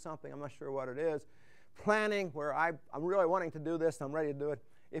need to do something, I'm not sure what it is. Planning, where I'm really wanting to do this, I'm ready to do it.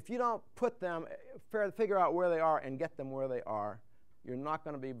 If you don't put them, figure out where they are and get them where they are, you're not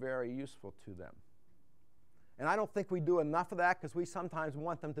going to be very useful to them. And I don't think we do enough of that because we sometimes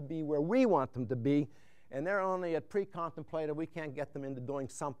want them to be where we want them to be, and they're only at pre-contemplative. We can't get them into doing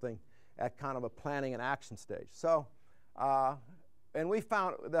something at kind of a planning and action stage. So, and we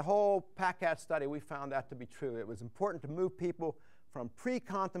found the whole PACAT study, we found that to be true. It was important to move people from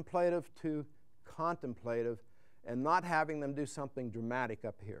pre-contemplative to contemplative and not having them do something dramatic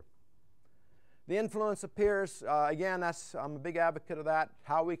up here. The influence of peers, again, I'm a big advocate of that,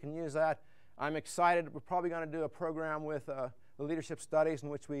 how we can use that. I'm excited. We're probably going to do a program with the leadership studies in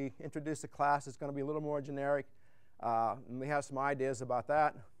which we introduce a class. It's going to be a little more generic, and we have some ideas about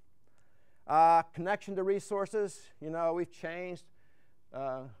that. Connection to resources. You know, we've changed.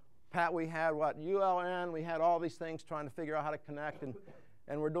 Pat, we had ULN. We had all these things trying to figure out how to connect,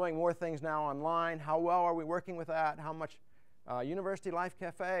 and we're doing more things now online. How well are we working with that? How much? University Life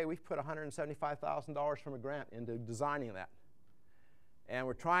Cafe, we've put $175,000 from a grant into designing that. And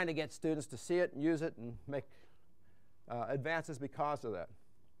we're trying to get students to see it and use it and make advances because of that.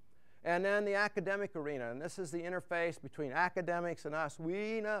 And then the academic arena, and this is the interface between academics and us.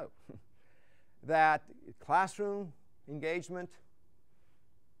 We know that classroom engagement,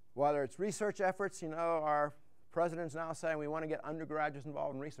 whether it's research efforts, you know, our president's now saying we want to get undergraduates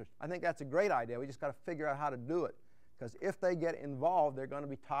involved in research. I think that's a great idea. We just got to figure out how to do it. Because if they get involved, they're going to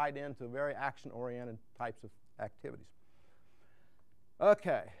be tied into very action-oriented types of activities.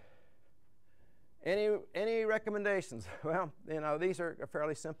 Okay. Any recommendations? Well, these are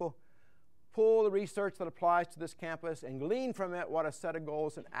fairly simple. Pull the research that applies to this campus and glean from it what a set of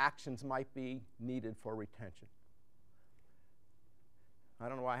goals and actions might be needed for retention. I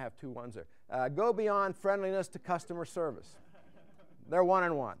don't know why I have 2 ones there. Go beyond friendliness to customer service. They're 1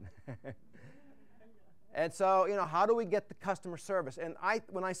 and 1. And so, how do we get the customer service? And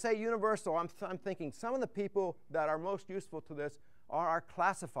when I say universal, I'm thinking some of the people that are most useful to this are our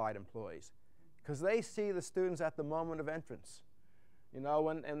classified employees, because they see the students at the moment of entrance,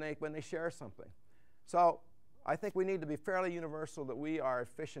 when they share something. So I think we need to be fairly universal, that we are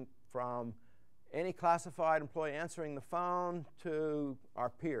efficient from any classified employee answering the phone to our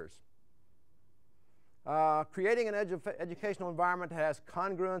peers. Creating an educational environment that has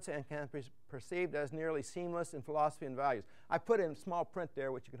congruence and can be perceived as nearly seamless in philosophy and values. I put in small print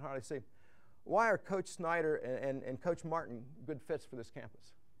there, which you can hardly see. Why are Coach Snyder and Coach Martin good fits for this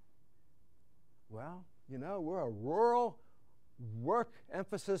campus? Well, we're a rural, work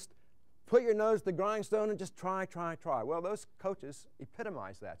emphasis, put your nose to the grindstone and just try. Well, those coaches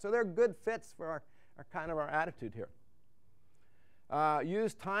epitomize that. So they're good fits for our attitude here.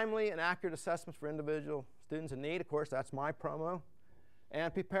 Use timely and accurate assessments for individual students in need. Of course, that's my promo.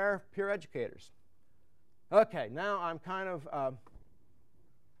 And prepare peer educators. Okay, now I'm kind of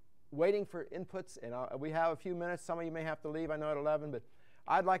waiting for inputs, and we have a few minutes. Some of you may have to leave, I know, at 11, but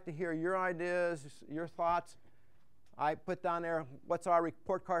I'd like to hear your ideas, your thoughts. I put down there, what's our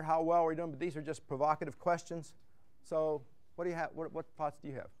report card, how well we're doing, but these are just provocative questions. So what do you have? What thoughts do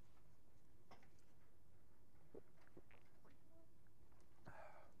you have?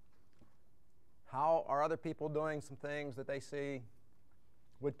 How are other people doing some things that they see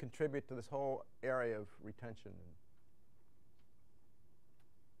would contribute to this whole area of retention?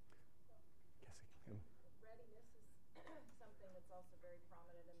 Readiness is something that's also very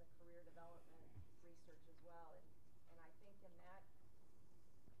prominent in the career development research as well. And I think in that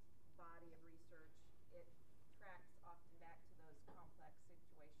body of research, it tracks often back to those complex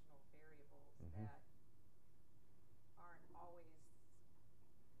situational variables that aren't always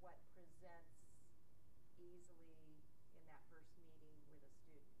what presents easily in that first meeting with a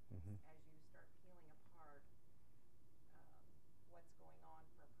student. As you start peeling apart what's going on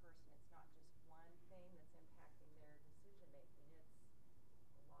for a person, it's not just one thing that's impacting their decision making,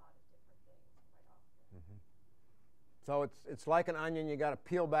 it's a lot of different things quite often. So it's like an onion. You got to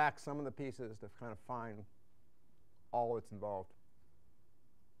peel back some of the pieces to kind of find all that's involved.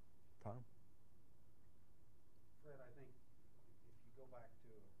 Tom? Fred, I think if you go back to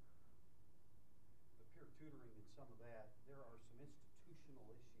the peer tutoring and some of that, there are some institutional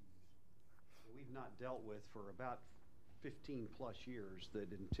issues that we've not dealt with for about 15 plus years,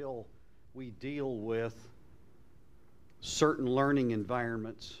 that until we deal with certain learning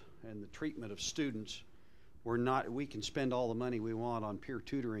environments and the treatment of students, we can spend all the money we want on peer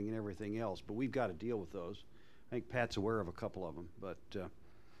tutoring and everything else, but we've got to deal with those. I think Pat's aware of a couple of them, but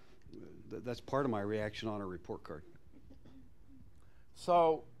that's part of my reaction on a report card.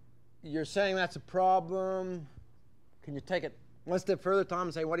 So you're saying that's a problem. Can you take it one step further, Tom,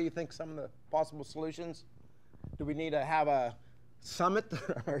 and say, what do you think some of the possible solutions? Do we need to have a summit,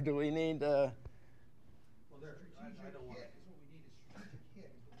 or do we need to? Well, I don't want to. Is what we need is strategic hit.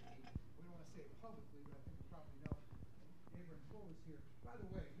 Is what we need. We don't want to say it publicly, but I think we probably know. Neighbor and Full is here. By the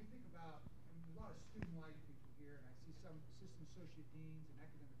way, we think about, there's a lot of student life people here, and I see some assistant associate deans and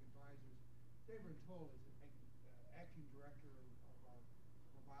academic advisors. David Toll is the acting director of our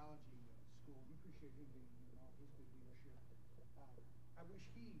biology school. We appreciate him being here and all his good leadership. I wish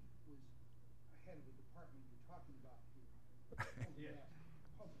he was head of the department you're talking about here. Yeah.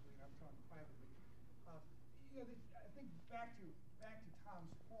 Publicly, I'm talking privately. I think back to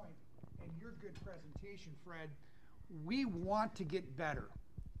Tom's point and your good presentation, Fred. We want to get better.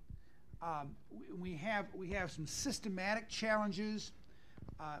 We have some systematic challenges,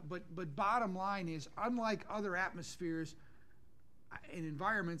 but bottom line is, unlike other atmospheres and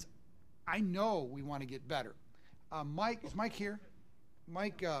environments, I know we want to get better. Mike, is Mike here?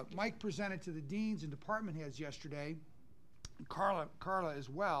 Mike presented to the deans and department heads yesterday, and Carla as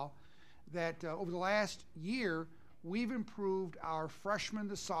well, that over the last year, we've improved our freshman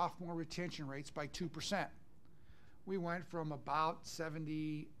to sophomore retention rates by 2%. We went from about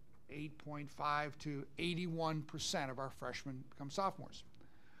 78.5 to 81% of our freshmen become sophomores.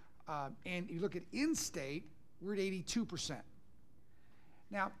 And you look at in-state, we're at 82%.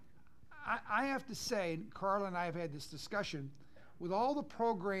 Now, I have to say, and Carla and I have had this discussion, with all the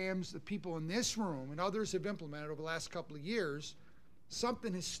programs that people in this room and others have implemented over the last couple of years,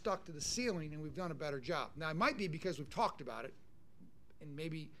 something has stuck to the ceiling and we've done a better job. Now, it might be because we've talked about it and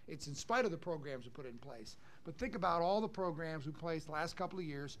maybe it's in spite of the programs we put in place, but think about all the programs we placed the last couple of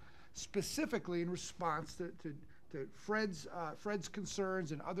years, specifically in response to Fred's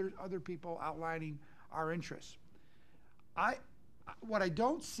concerns and other people outlining our interests. What I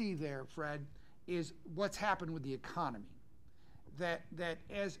don't see there, Fred, is what's happened with the economy. That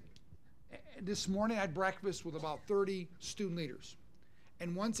as this morning I had breakfast with about 30 student leaders,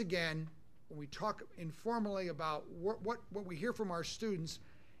 and once again, when we talk informally about what we hear from our students,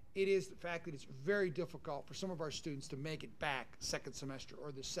 it is the fact that it's very difficult for some of our students to make it back second semester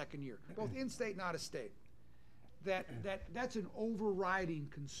or the second year, both in-state and out-of-state. That's an overriding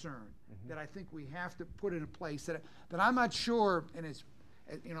concern that I think we have to put in place. That I'm not sure, and it's,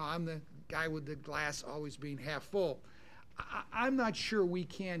 you know, I'm the guy with the glass always being half full. I'm not sure we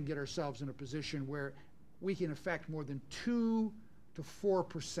can get ourselves in a position where we can affect more than 2 to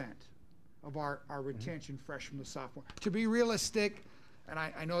 4% of our retention freshman to sophomore. To be realistic, and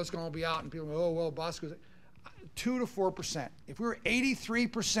I know it's going to be out and people go, oh, well, Bosco's 2 to 4%. If we were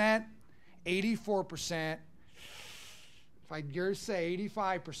 83%, 84%, if I dare say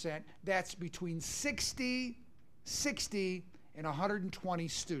 85%, that's between 60, and 120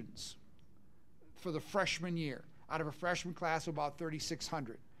 students for the freshman year, out of a freshman class of about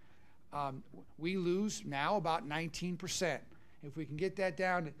 3,600. We lose now about 19%. If we can get that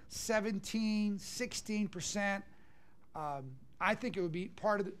down to 17, 16%, I think it would be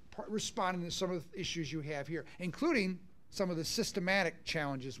part of responding to some of the issues you have here, including some of the systematic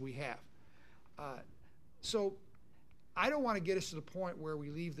challenges we have. So I don't want to get us to the point where we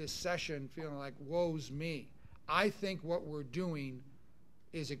leave this session feeling like, woe's me. I think what we're doing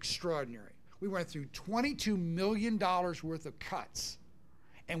is extraordinary. We went through $22 million worth of cuts,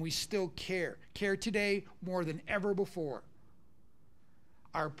 and we still care today more than ever before.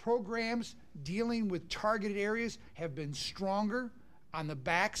 Our programs dealing with targeted areas have been stronger on the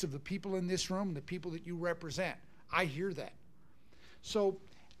backs of the people in this room, the people that you represent. I hear that. So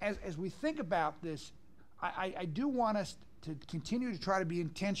as we think about this, I do want us to continue to try to be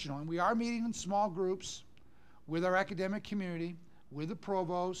intentional, and we are meeting in small groups with our academic community, with the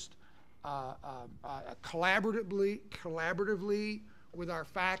provost, collaboratively with our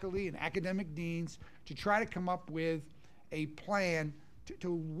faculty and academic deans to try to come up with a plan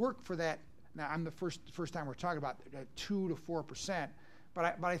to work for that. Now, I'm the first time we're talking about 2 to 4%,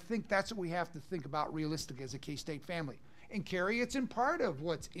 but I think that's what we have to think about realistically as a K-State family. And Carrie, it's in part of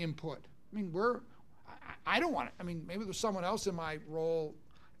what's input. I mean, I don't want it. I mean, maybe there's someone else in my role.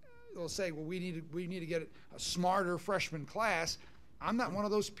 They'll say, well, we need to get a smarter freshman class. I'm not one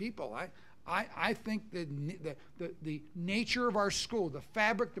of those people. I think the nature of our school, the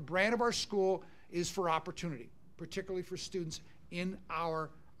fabric, the brand of our school is for opportunity, particularly for students in our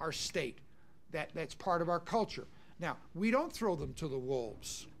state. That's part of our culture. Now, we don't throw them to the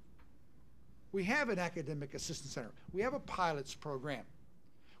wolves. We have an academic assistance center. We have a pilots program.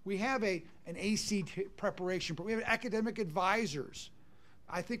 We have an AC preparation program. We have academic advisors.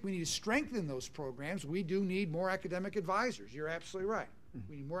 I think we need to strengthen those programs. We do need more academic advisors. You're absolutely right.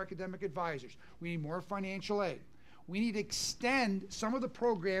 We need more academic advisors. We need more financial aid. We need to extend some of the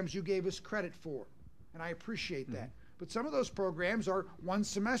programs you gave us credit for, and I appreciate that. But some of those programs are 1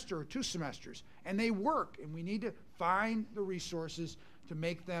 semester or 2 semesters, and they work, and we need to find the resources to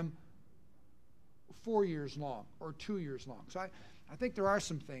make them 4 years long or 2 years long. So I think there are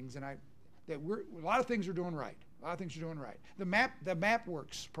some things, and a lot of things are doing right. A lot of things are doing right. The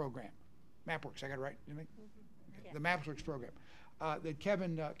MapWorks program, MapWorks, I got it right, didn't I? Okay. The MapWorks program that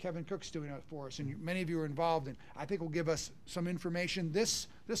Kevin Cook's doing it for us, and many of you are involved in. I think will give us some information this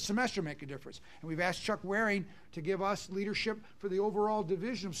semester, make a difference. And we've asked Chuck Waring to give us leadership for the overall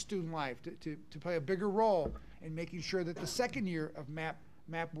division of student life to play a bigger role in making sure that the second year of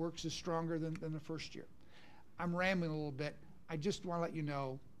MapWorks is stronger than the first year. I'm rambling a little bit. I just want to let you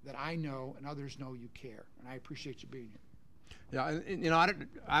know that I know and others know you care, and I appreciate you being here. Yeah, and, you know,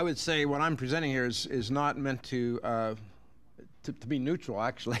 I would say what I'm presenting here is not meant to be neutral,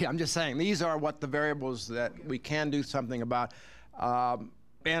 actually. I'm just saying these are what the variables that we can do something about.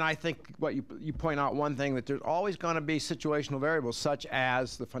 And I think what you point out one thing, that there's always going to be situational variables, such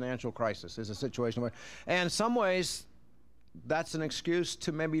as the financial crisis is a situational variable. And in some ways, that's an excuse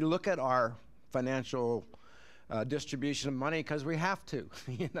to maybe look at our financial distribution of money, because we have to,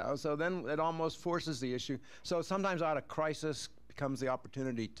 you know. So then it almost forces the issue. So sometimes out of crisis becomes the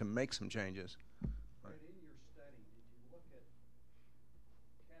opportunity to make some changes. But in your study, did you look at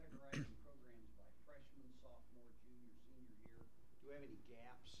categorizing programs by freshman, sophomore, junior, senior year? Do you have any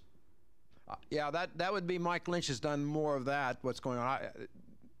gaps? Yeah, that would be Mike Lynch has done more of that. What's going on?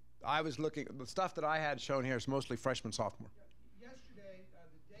 I was looking. The stuff that I had shown here is mostly freshman, sophomore. Yesterday,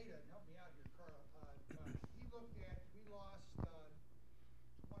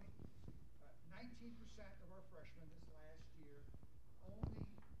 of our freshmen this last year, only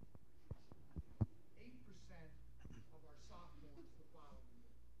 8% of our sophomores the following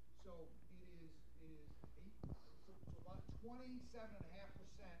year. So it is about 27.5%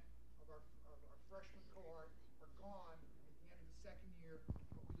 of our freshman cohort are gone at the end of the second year,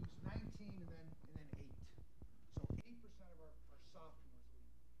 but we lose 19 and then 8. So 8% of our sophomores leave.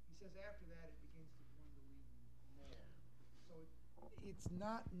 He says after that it begins to dwindle even more. So it's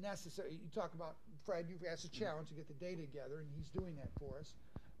not necessary. You talk about, Fred, you've asked a challenge to get the data together, and he's doing that for us.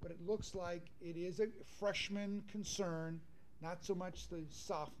 But it looks like it is a freshman concern, not so much the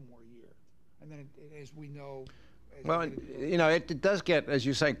sophomore year. And then, as we know... Well, you know, it does get, as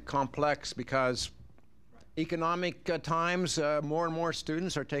you say, complex because economic times, more and more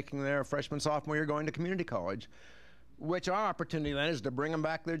students are taking their freshman, sophomore year going to community college, which our opportunity then is to bring them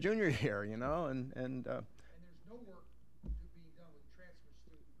back their junior year, you know, and there's no work to be done with transfer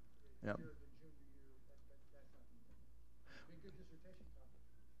students yep. Year than junior year. That's not big good dissertation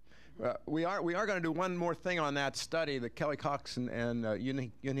topic. We are going to do one more thing on that study that Kelly Cox and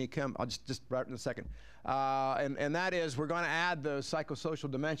Yunhee Kim. I'll just write in a second, and that is we're going to add the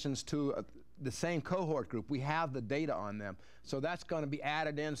psychosocial dimensions to the same cohort group. We have the data on them, so that's going to be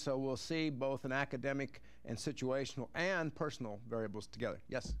added in. So we'll see both an academic and situational and personal variables together.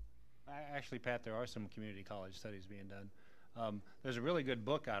 Yes. Actually, Pat, there are some community college studies being done. There's a really good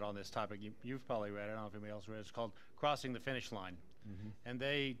book out on this topic. You've probably read it. I don't know if anybody else read it. It's called Crossing the Finish Line. Mm-hmm. And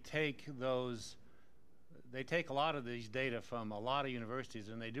they take a lot of these data from a lot of universities,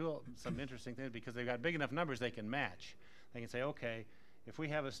 and they do some interesting things because they've got big enough numbers they can match. They can say, okay, if we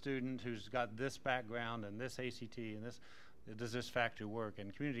have a student who's got this background and this ACT and this, does this factor work?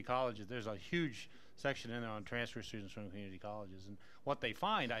 And community colleges, there's a huge section in there on transfer students from community colleges. And what they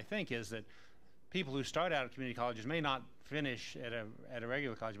find, I think, is that people who start out at community colleges may not finish at a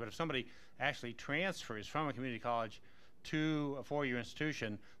regular college, but if somebody actually transfers from a community college to a four-year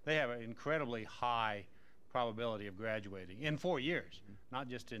institution, they have an incredibly high probability of graduating in 4 years, not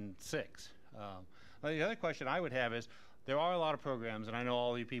just in 6. The other question I would have is, there are a lot of programs, and I know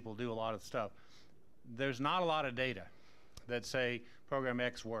all you people do a lot of stuff. There's not a lot of data that say program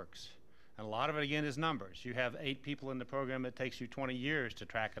X works. And a lot of it, again, is numbers. You have 8 people in the program, it takes you 20 years to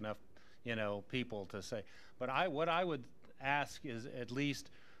track enough, you know, people to say. But what I would ask is at least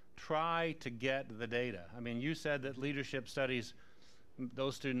try to get the data. I mean, you said that leadership studies,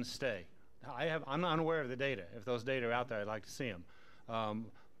 those students stay. I'm unaware of the data. If those data are out there, I'd like to see them.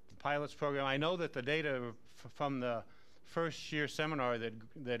 The pilots program, I know that the data from the first year seminar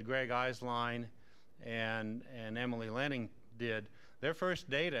that Greg Eislein and Emily Lenning did, their first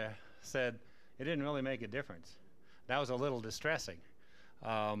data said it didn't really make a difference. That was a little distressing.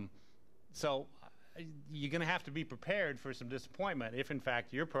 So you're going to have to be prepared for some disappointment if, in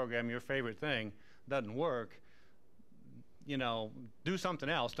fact, your program, your favorite thing, doesn't work. You know, do something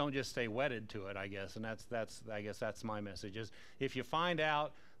else. Don't just stay wedded to it, I guess. And I guess that's my message. Is if you find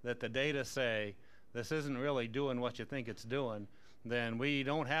out that the data say this isn't really doing what you think it's doing, then we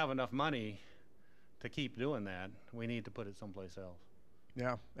don't have enough money to keep doing that. We need to put it someplace else.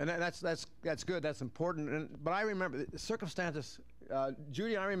 Yeah, and that's good. That's important. But I remember the circumstances.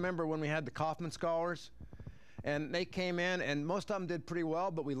 Judy, I remember when we had the Kauffman Scholars, and they came in, and most of them did pretty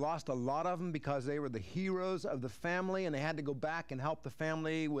well, but we lost a lot of them because they were the heroes of the family, and they had to go back and help the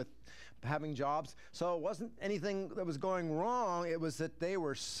family with having jobs. So it wasn't anything that was going wrong. It was that they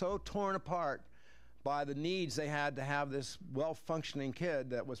were so torn apart by the needs they had to have this well-functioning kid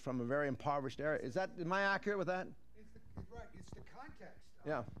that was from a very impoverished area. Am I accurate with that? Right, it's the context.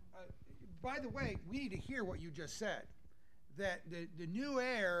 Yeah. By the way, we need to hear what you just said, that the new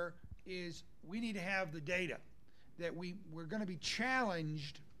air is we need to have the data, that we're going to be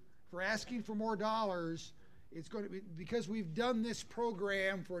challenged for asking for more dollars. It's going to be, because we've done this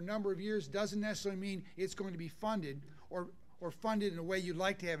program for a number of years, doesn't necessarily mean it's going to be funded or funded in a way you'd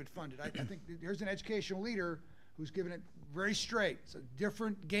like to have it funded. I think there's an educational leader who's given it very straight. It's a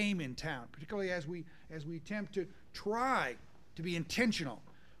different game in town, particularly as we attempt to try to be intentional.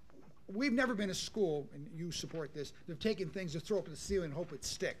 We've never been a school, and you support this, that have taken things to throw up at the ceiling and hope it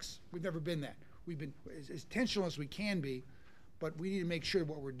sticks. We've never been that. We've been as intentional as we can be, but we need to make sure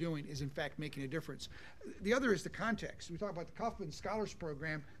what we're doing is in fact making a difference. The other is the context. We talk about the Kauffman Scholars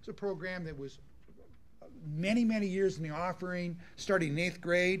Program. It's a program that was many, many years in the offering, starting in 8th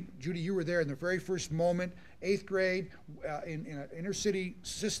grade. Judy, you were there in the very first moment. 8th grade in an inner city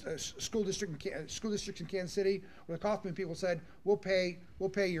school districts in Kansas City, where the Kauffman people said, we'll pay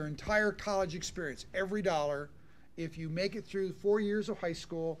your entire college experience, every dollar. If you make it through 4 years of high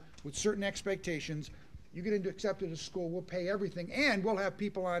school with certain expectations, you get accepted to school, we'll pay everything, and we'll have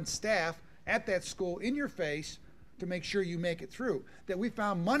people on staff at that school in your face to make sure you make it through. That we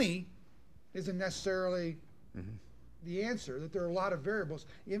found money isn't necessarily the answer, that there are a lot of variables.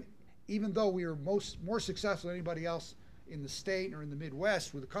 Even though we are more successful than anybody else in the state or in the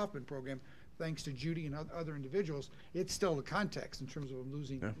Midwest with the Kauffman program, thanks to Judy and other individuals, it's still the context in terms of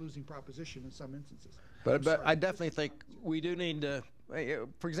losing proposition in some instances. But I definitely think we do need to,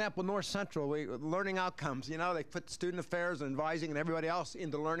 for example, North Central, learning outcomes, you know, they put student affairs and advising and everybody else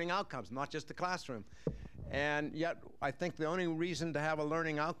into learning outcomes, not just the classroom. And yet, I think the only reason to have a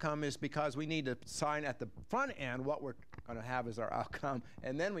learning outcome is because we need to sign at the front end what we're going to have as our outcome,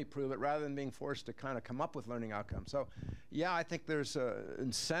 and then we prove it rather than being forced to kind of come up with learning outcomes. So, yeah, I think there's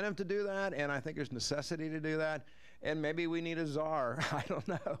incentive to do that, and I think there's necessity to do that, and maybe we need a czar. I don't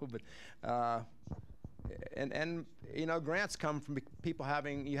know, but and you know, grants come from people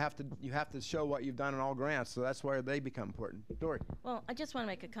having, you have to show what you've done in all grants, so that's where they become important. Dory. Well, I just want to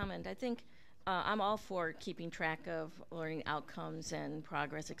make a comment. I think I'm all for keeping track of learning outcomes and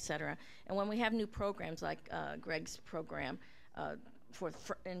progress, et cetera. And when we have new programs like Greg's program for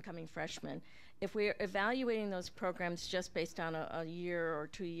incoming freshmen, if we're evaluating those programs just based on a year or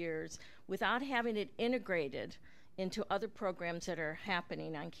 2 years without having it integrated into other programs that are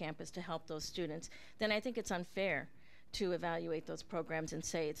happening on campus to help those students, then I think it's unfair to evaluate those programs and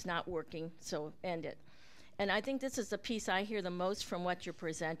say it's not working, so end it. And I think this is the piece I hear the most from what you're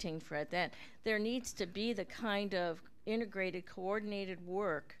presenting, Fred, that there needs to be the kind of integrated, coordinated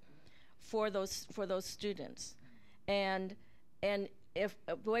work for those students. And if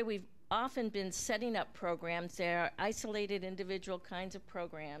the way we've often been setting up programs, they're isolated individual kinds of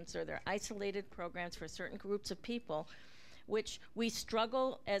programs, or they're isolated programs for certain groups of people, which we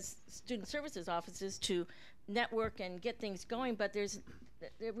struggle as student services offices to network and get things going, but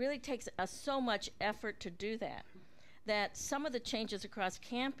it really takes so much effort to do that, that some of the changes across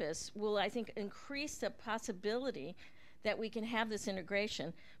campus will, I think, increase the possibility that we can have this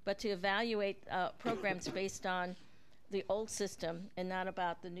integration, but to evaluate programs based on the old system and not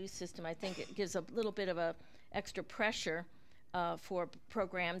about the new system, I think it gives a little bit of a extra pressure for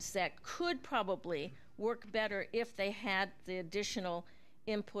programs that could probably work better if they had the additional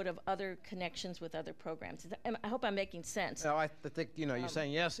input of other connections with other programs. I hope I'm making sense. No, I think, you know, you're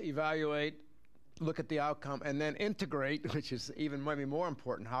saying, yes, evaluate, look at the outcome, and then integrate, which is even maybe more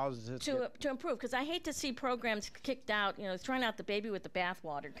important. How does it to improve? Because I hate to see programs kicked out, you know, throwing out the baby with the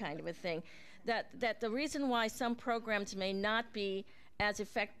bathwater kind of a thing. That the reason why some programs may not be as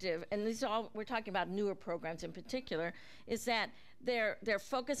effective, and these are all, we're talking about newer programs in particular, is that they're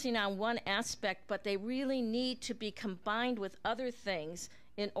focusing on one aspect, but they really need to be combined with other things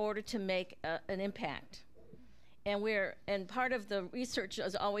in order to make an impact. And part of the research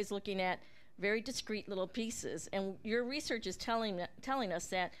is always looking at very discrete little pieces, and your research is telling us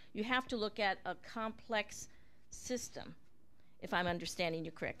that you have to look at a complex system, if I'm understanding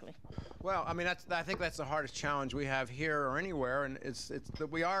you correctly. Well, I mean, I think that's the hardest challenge we have here or anywhere, and it's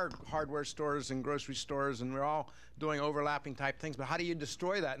that we are hardware stores and grocery stores, and we're all doing overlapping type things. But how do you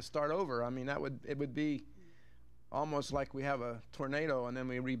destroy that and start over? I mean, it would be almost like we have a tornado and then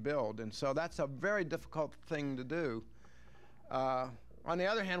we rebuild, and so that's a very difficult thing to do. On the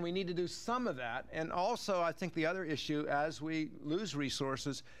other hand, we need to do some of that, and also I think the other issue as we lose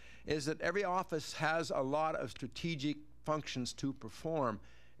resources is that every office has a lot of strategic functions to perform.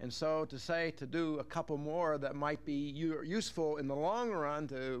 And so to do a couple more that might be useful in the long run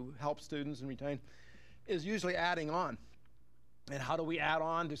to help students and retain is usually adding on. And how do we add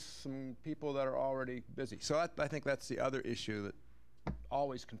on to some people that are already busy? So I think that's the other issue that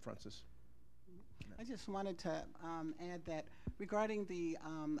always confronts us. I just wanted to add that regarding the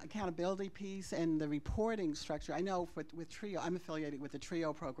accountability piece and the reporting structure, I know with TRIO, I'm affiliated with the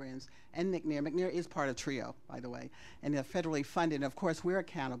TRIO programs and McNair. McNair is part of TRIO, by the way, and they're federally funded. And of course, we're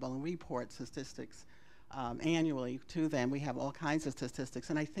accountable and report statistics annually to them. We have all kinds of statistics,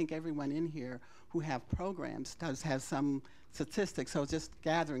 and I think everyone in here who have programs does have some statistics, so just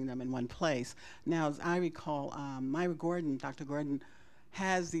gathering them in one place. Now, as I recall, Myra Gordon, Dr. Gordon,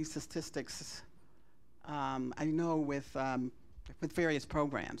 has these statistics I know with various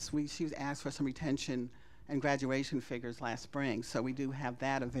programs. She was asked for some retention and graduation figures last spring, so we do have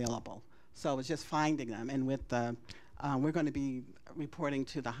that available. So it's just finding them, and with the, we're going to be reporting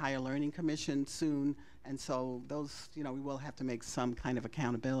to the Higher Learning Commission soon, and so those, you know, we will have to make some kind of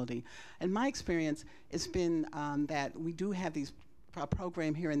accountability. And my experience has been that we do have these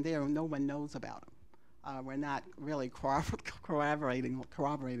program here and there, and no one knows about them. We're not really corroborating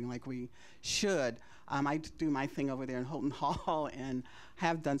like we should. I do my thing over there in Houghton Hall and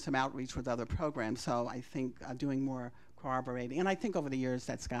have done some outreach with other programs, so I think doing more corroborating. And I think over the years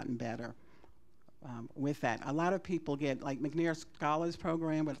that's gotten better. with that. A lot of people get, like McNair Scholars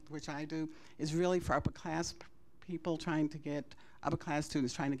Program, which I do, is really for upper class people trying to get, upper class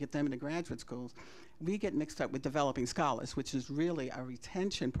students trying to get them into graduate schools. We get mixed up with Developing Scholars, which is really a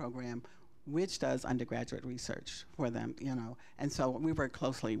retention program which does undergraduate research for them, you know. And so we work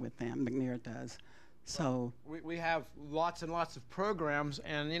closely with them, McNair does. So we have lots and lots of programs,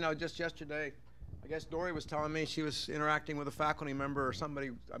 and you know, just yesterday, I guess Dory was telling me she was interacting with a faculty member or somebody,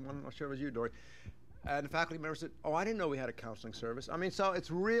 I'm not sure it was you, Dory, and the faculty member said, oh, I didn't know we had a counseling service. I mean, so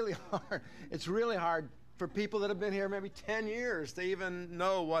it's really hard. It's really hard for people that have been here maybe 10 years to even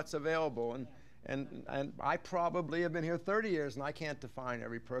know what's available. And I probably have been here 30 years, and I can't define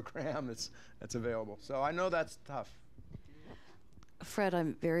every program that's available. So I know that's tough. Fred,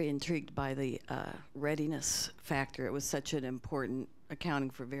 I'm very intrigued by the readiness factor. It was such an important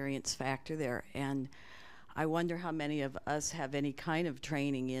accounting for variance factor there. And I wonder how many of us have any kind of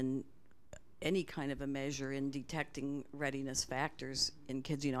training in any kind of a measure in detecting readiness factors in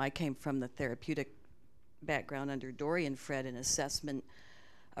kids. You know, I came from the therapeutic background under Dory and Fred, and assessment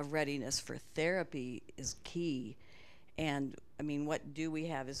of readiness for therapy is key. And I mean, what do we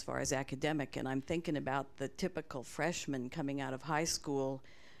have as far as academic? And I'm thinking about the typical freshman coming out of high school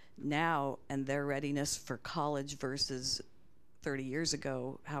now and their readiness for college versus 30 years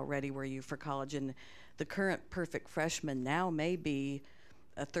ago. How ready were you for college? And the current perfect freshman now may be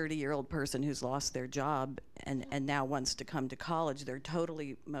a 30-year-old person who's lost their job and now wants to come to college. They're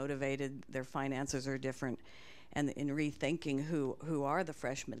totally motivated. Their finances are different. And in rethinking who are the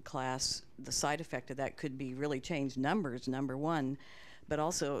freshman class, the side effect of that could be really changed numbers, number one, but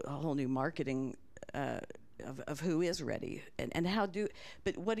also a whole new marketing of who is ready and how do.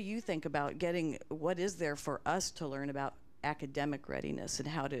 But what do you think about getting? What is there for us to learn about academic readiness and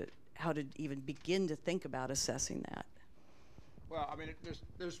how to even begin to think about assessing that? Well, I mean,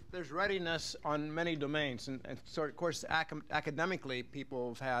 there's readiness on many domains, and so of course academically people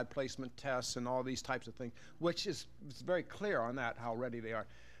have had placement tests and all these types of things, which is very clear on that, how ready they are.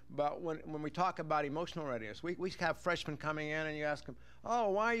 But when we talk about emotional readiness, we have freshmen coming in and you ask them,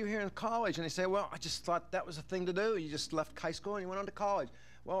 oh, why are you here in college? And they say, well, I just thought that was a thing to do. You just left high school and you went on to college.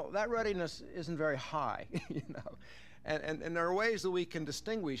 Well, that readiness isn't very high, you know. And there are ways that we can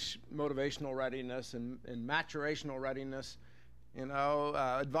distinguish motivational readiness and maturational readiness. You know,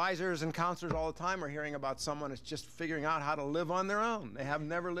 advisors and counselors all the time are hearing about someone that's just figuring out how to live on their own. They have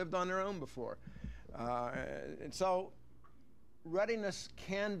never lived on their own before. And so readiness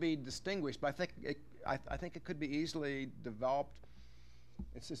can be distinguished, but I think it could be easily developed.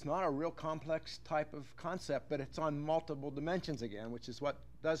 It's not a real complex type of concept, but it's on multiple dimensions again, which is what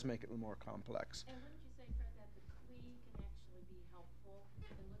does make it more complex. And wouldn't you say, Fred, that the CLE can actually be helpful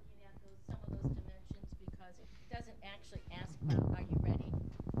in looking at some of those dimensions, because it doesn't actually ask about, are you ready?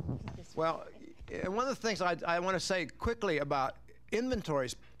 Well, and one of the things I want to say quickly about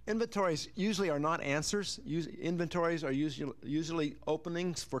inventories usually are not answers. Inventories are usually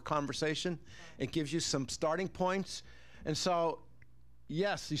openings for conversation. It gives you some starting points. And so,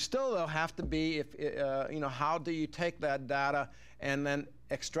 yes, you still though have to be, you know, how do you take that data and then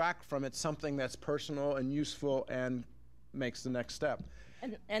extract from it something that's personal and useful and makes the next step.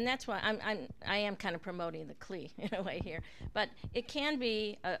 And that's why I am kind of promoting the CLE in a way here. But it can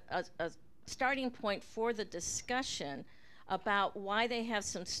be a starting point for the discussion about why they have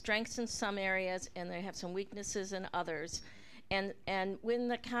some strengths in some areas and they have some weaknesses in others. And within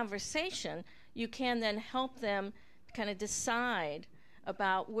the conversation, you can then help them kind of decide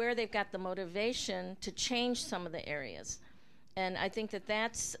about where they've got the motivation to change some of the areas. And I think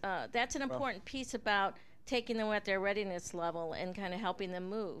that's an important piece about taking them at their readiness level and kind of helping them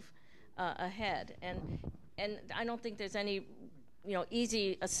move ahead. And I don't think there's any, you know,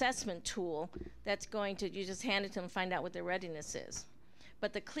 easy assessment tool that's going to, you just hand it to them and find out what their readiness is.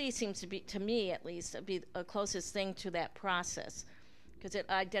 But the CLE seems to be, to me at least, be the closest thing to that process, because it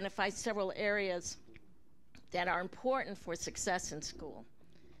identifies several areas that are important for success in school.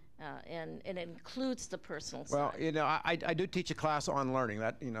 And it includes the personal side. Well, you know, I do teach a class on learning.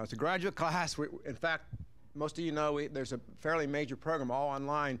 That, you know, it's a graduate class. In fact, most of you know there's a fairly major program all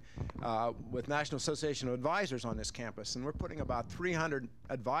online with National Association of Advisors on this campus, and we're putting about 300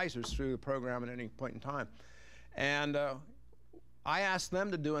 advisors through the program at any point in time. And I ask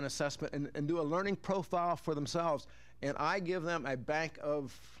them to do an assessment and do a learning profile for themselves, and I give them a bank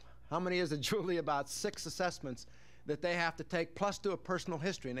of, how many is it, Julie? About 6 assessments that they have to take, plus do a personal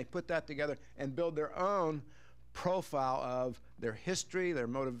history, and they put that together and build their own profile of their history, their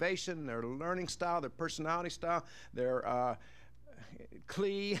motivation, their learning style, their personality style, their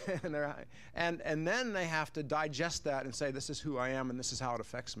CLE, and then they have to digest that and say, this is who I am and this is how it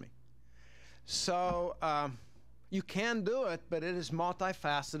affects me. So you can do it, but it is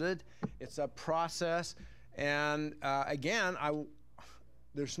multifaceted. It's a process. And again,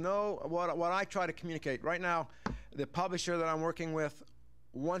 there's no, what I try to communicate right now, the publisher that I'm working with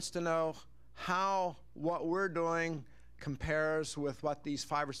wants to know how what we're doing compares with what these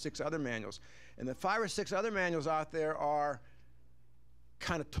 5 or 6 other manuals. And the 5 or 6 other manuals out there are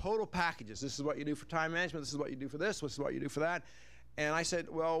kind of total packages. This is what you do for time management, this is what you do for this is what you do for that. And I said,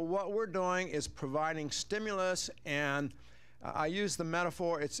 well, what we're doing is providing stimulus, and I use the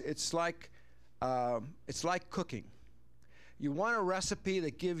metaphor, it's like cooking. You want a recipe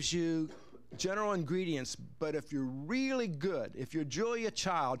that gives you general ingredients, but if you're really good, if you're Julia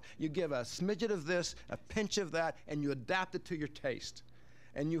Child, you give a smidget of this, a pinch of that, and you adapt it to your taste.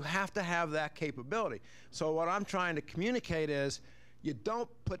 And you have to have that capability. So what I'm trying to communicate is, you don't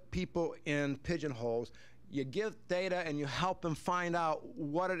put people in pigeonholes. You give data and you help them find out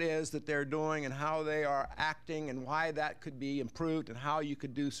what it is that they're doing and how they are acting and why that could be improved and how you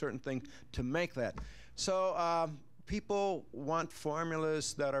could do certain things to make that. So people want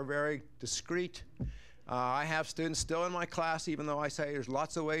formulas that are very discrete. I have students still in my class, even though I say there's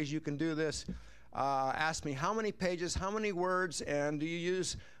lots of ways you can do this, ask me how many pages, how many words, and do you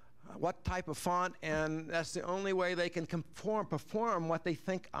use what type of font, and that's the only way they can perform what they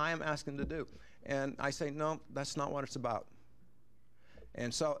think I am asking them to do. And I say, no, that's not what it's about.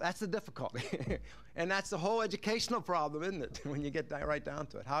 And so that's the difficulty. And that's the whole educational problem, isn't it, when you get right down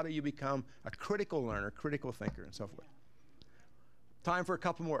to it. How do you become a critical learner, critical thinker, and so forth? Time for a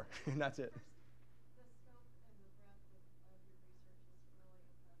couple more, and that's it.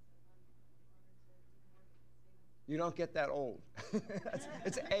 You don't get that old.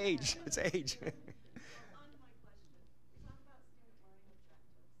 It's age. It's age. On to my question. We talk about student learning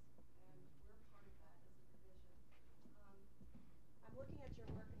objectives, and we're part of that as a division. I'm looking at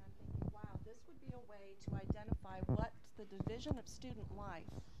your work and I'm thinking, wow, this would be a way to identify what the Division of Student Life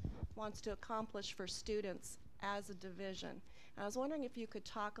wants to accomplish for students as a division. And I was wondering if you could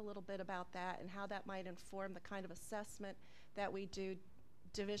talk a little bit about that and how that might inform the kind of assessment that we do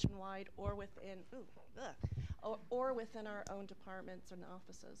division-wide or within, or within our own departments and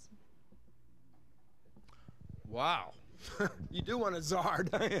offices. Wow. You do want a czar,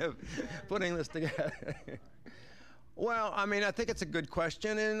 don't you, putting this together? Well, I mean, I think it's a good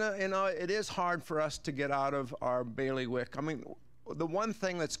question, and you know, it is hard for us to get out of our bailiwick. I mean, the one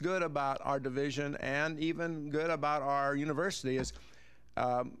thing that's good about our division and even good about our university is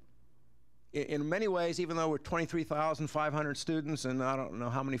in many ways, even though we're 23,500 students and I don't know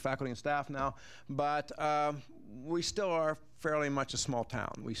how many faculty and staff now, but we still are fairly much a small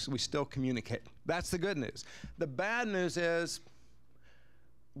town. We still communicate. That's the good news. The bad news is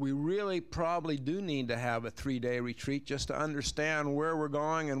we really probably do need to have a 3-day retreat just to understand where we're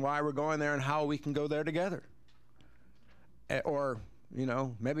going and why we're going there and how we can go there together. Or, you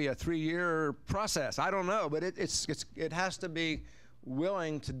know, maybe a 3-year process. I don't know, but it has to be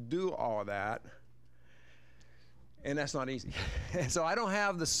willing to do all of that, and that's not easy. So I don't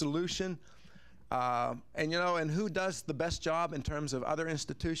have the solution. And you know, and who does the best job in terms of other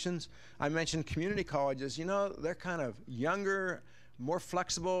institutions? I mentioned community colleges. You know, they're kind of younger, more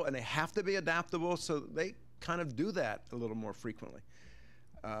flexible, and they have to be adaptable, so they kind of do that a little more frequently.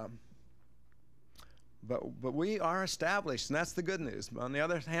 But we are established, and that's the good news. On the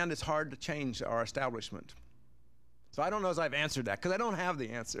other hand, it's hard to change our establishment. So I don't know if I've answered that, because I don't have the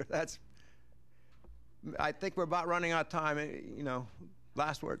answer. I think we're about running out of time. You know,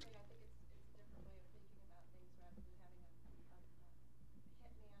 last words. I think it's a different way of thinking about things rather than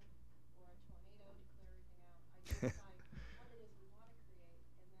having a hitman or a tornado to clear everything out. Identify what it is we want to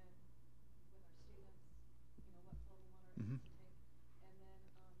create, and then with our students, you know, what role we want our students to take, and then we'll have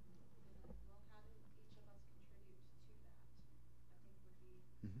each of us contribute to that. I think would be a healthier way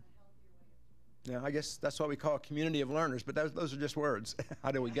of doing it. Yeah, I guess that's what we call a community of learners, but those are just words.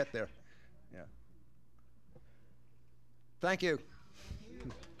 How do we get there? Yeah. Thank you.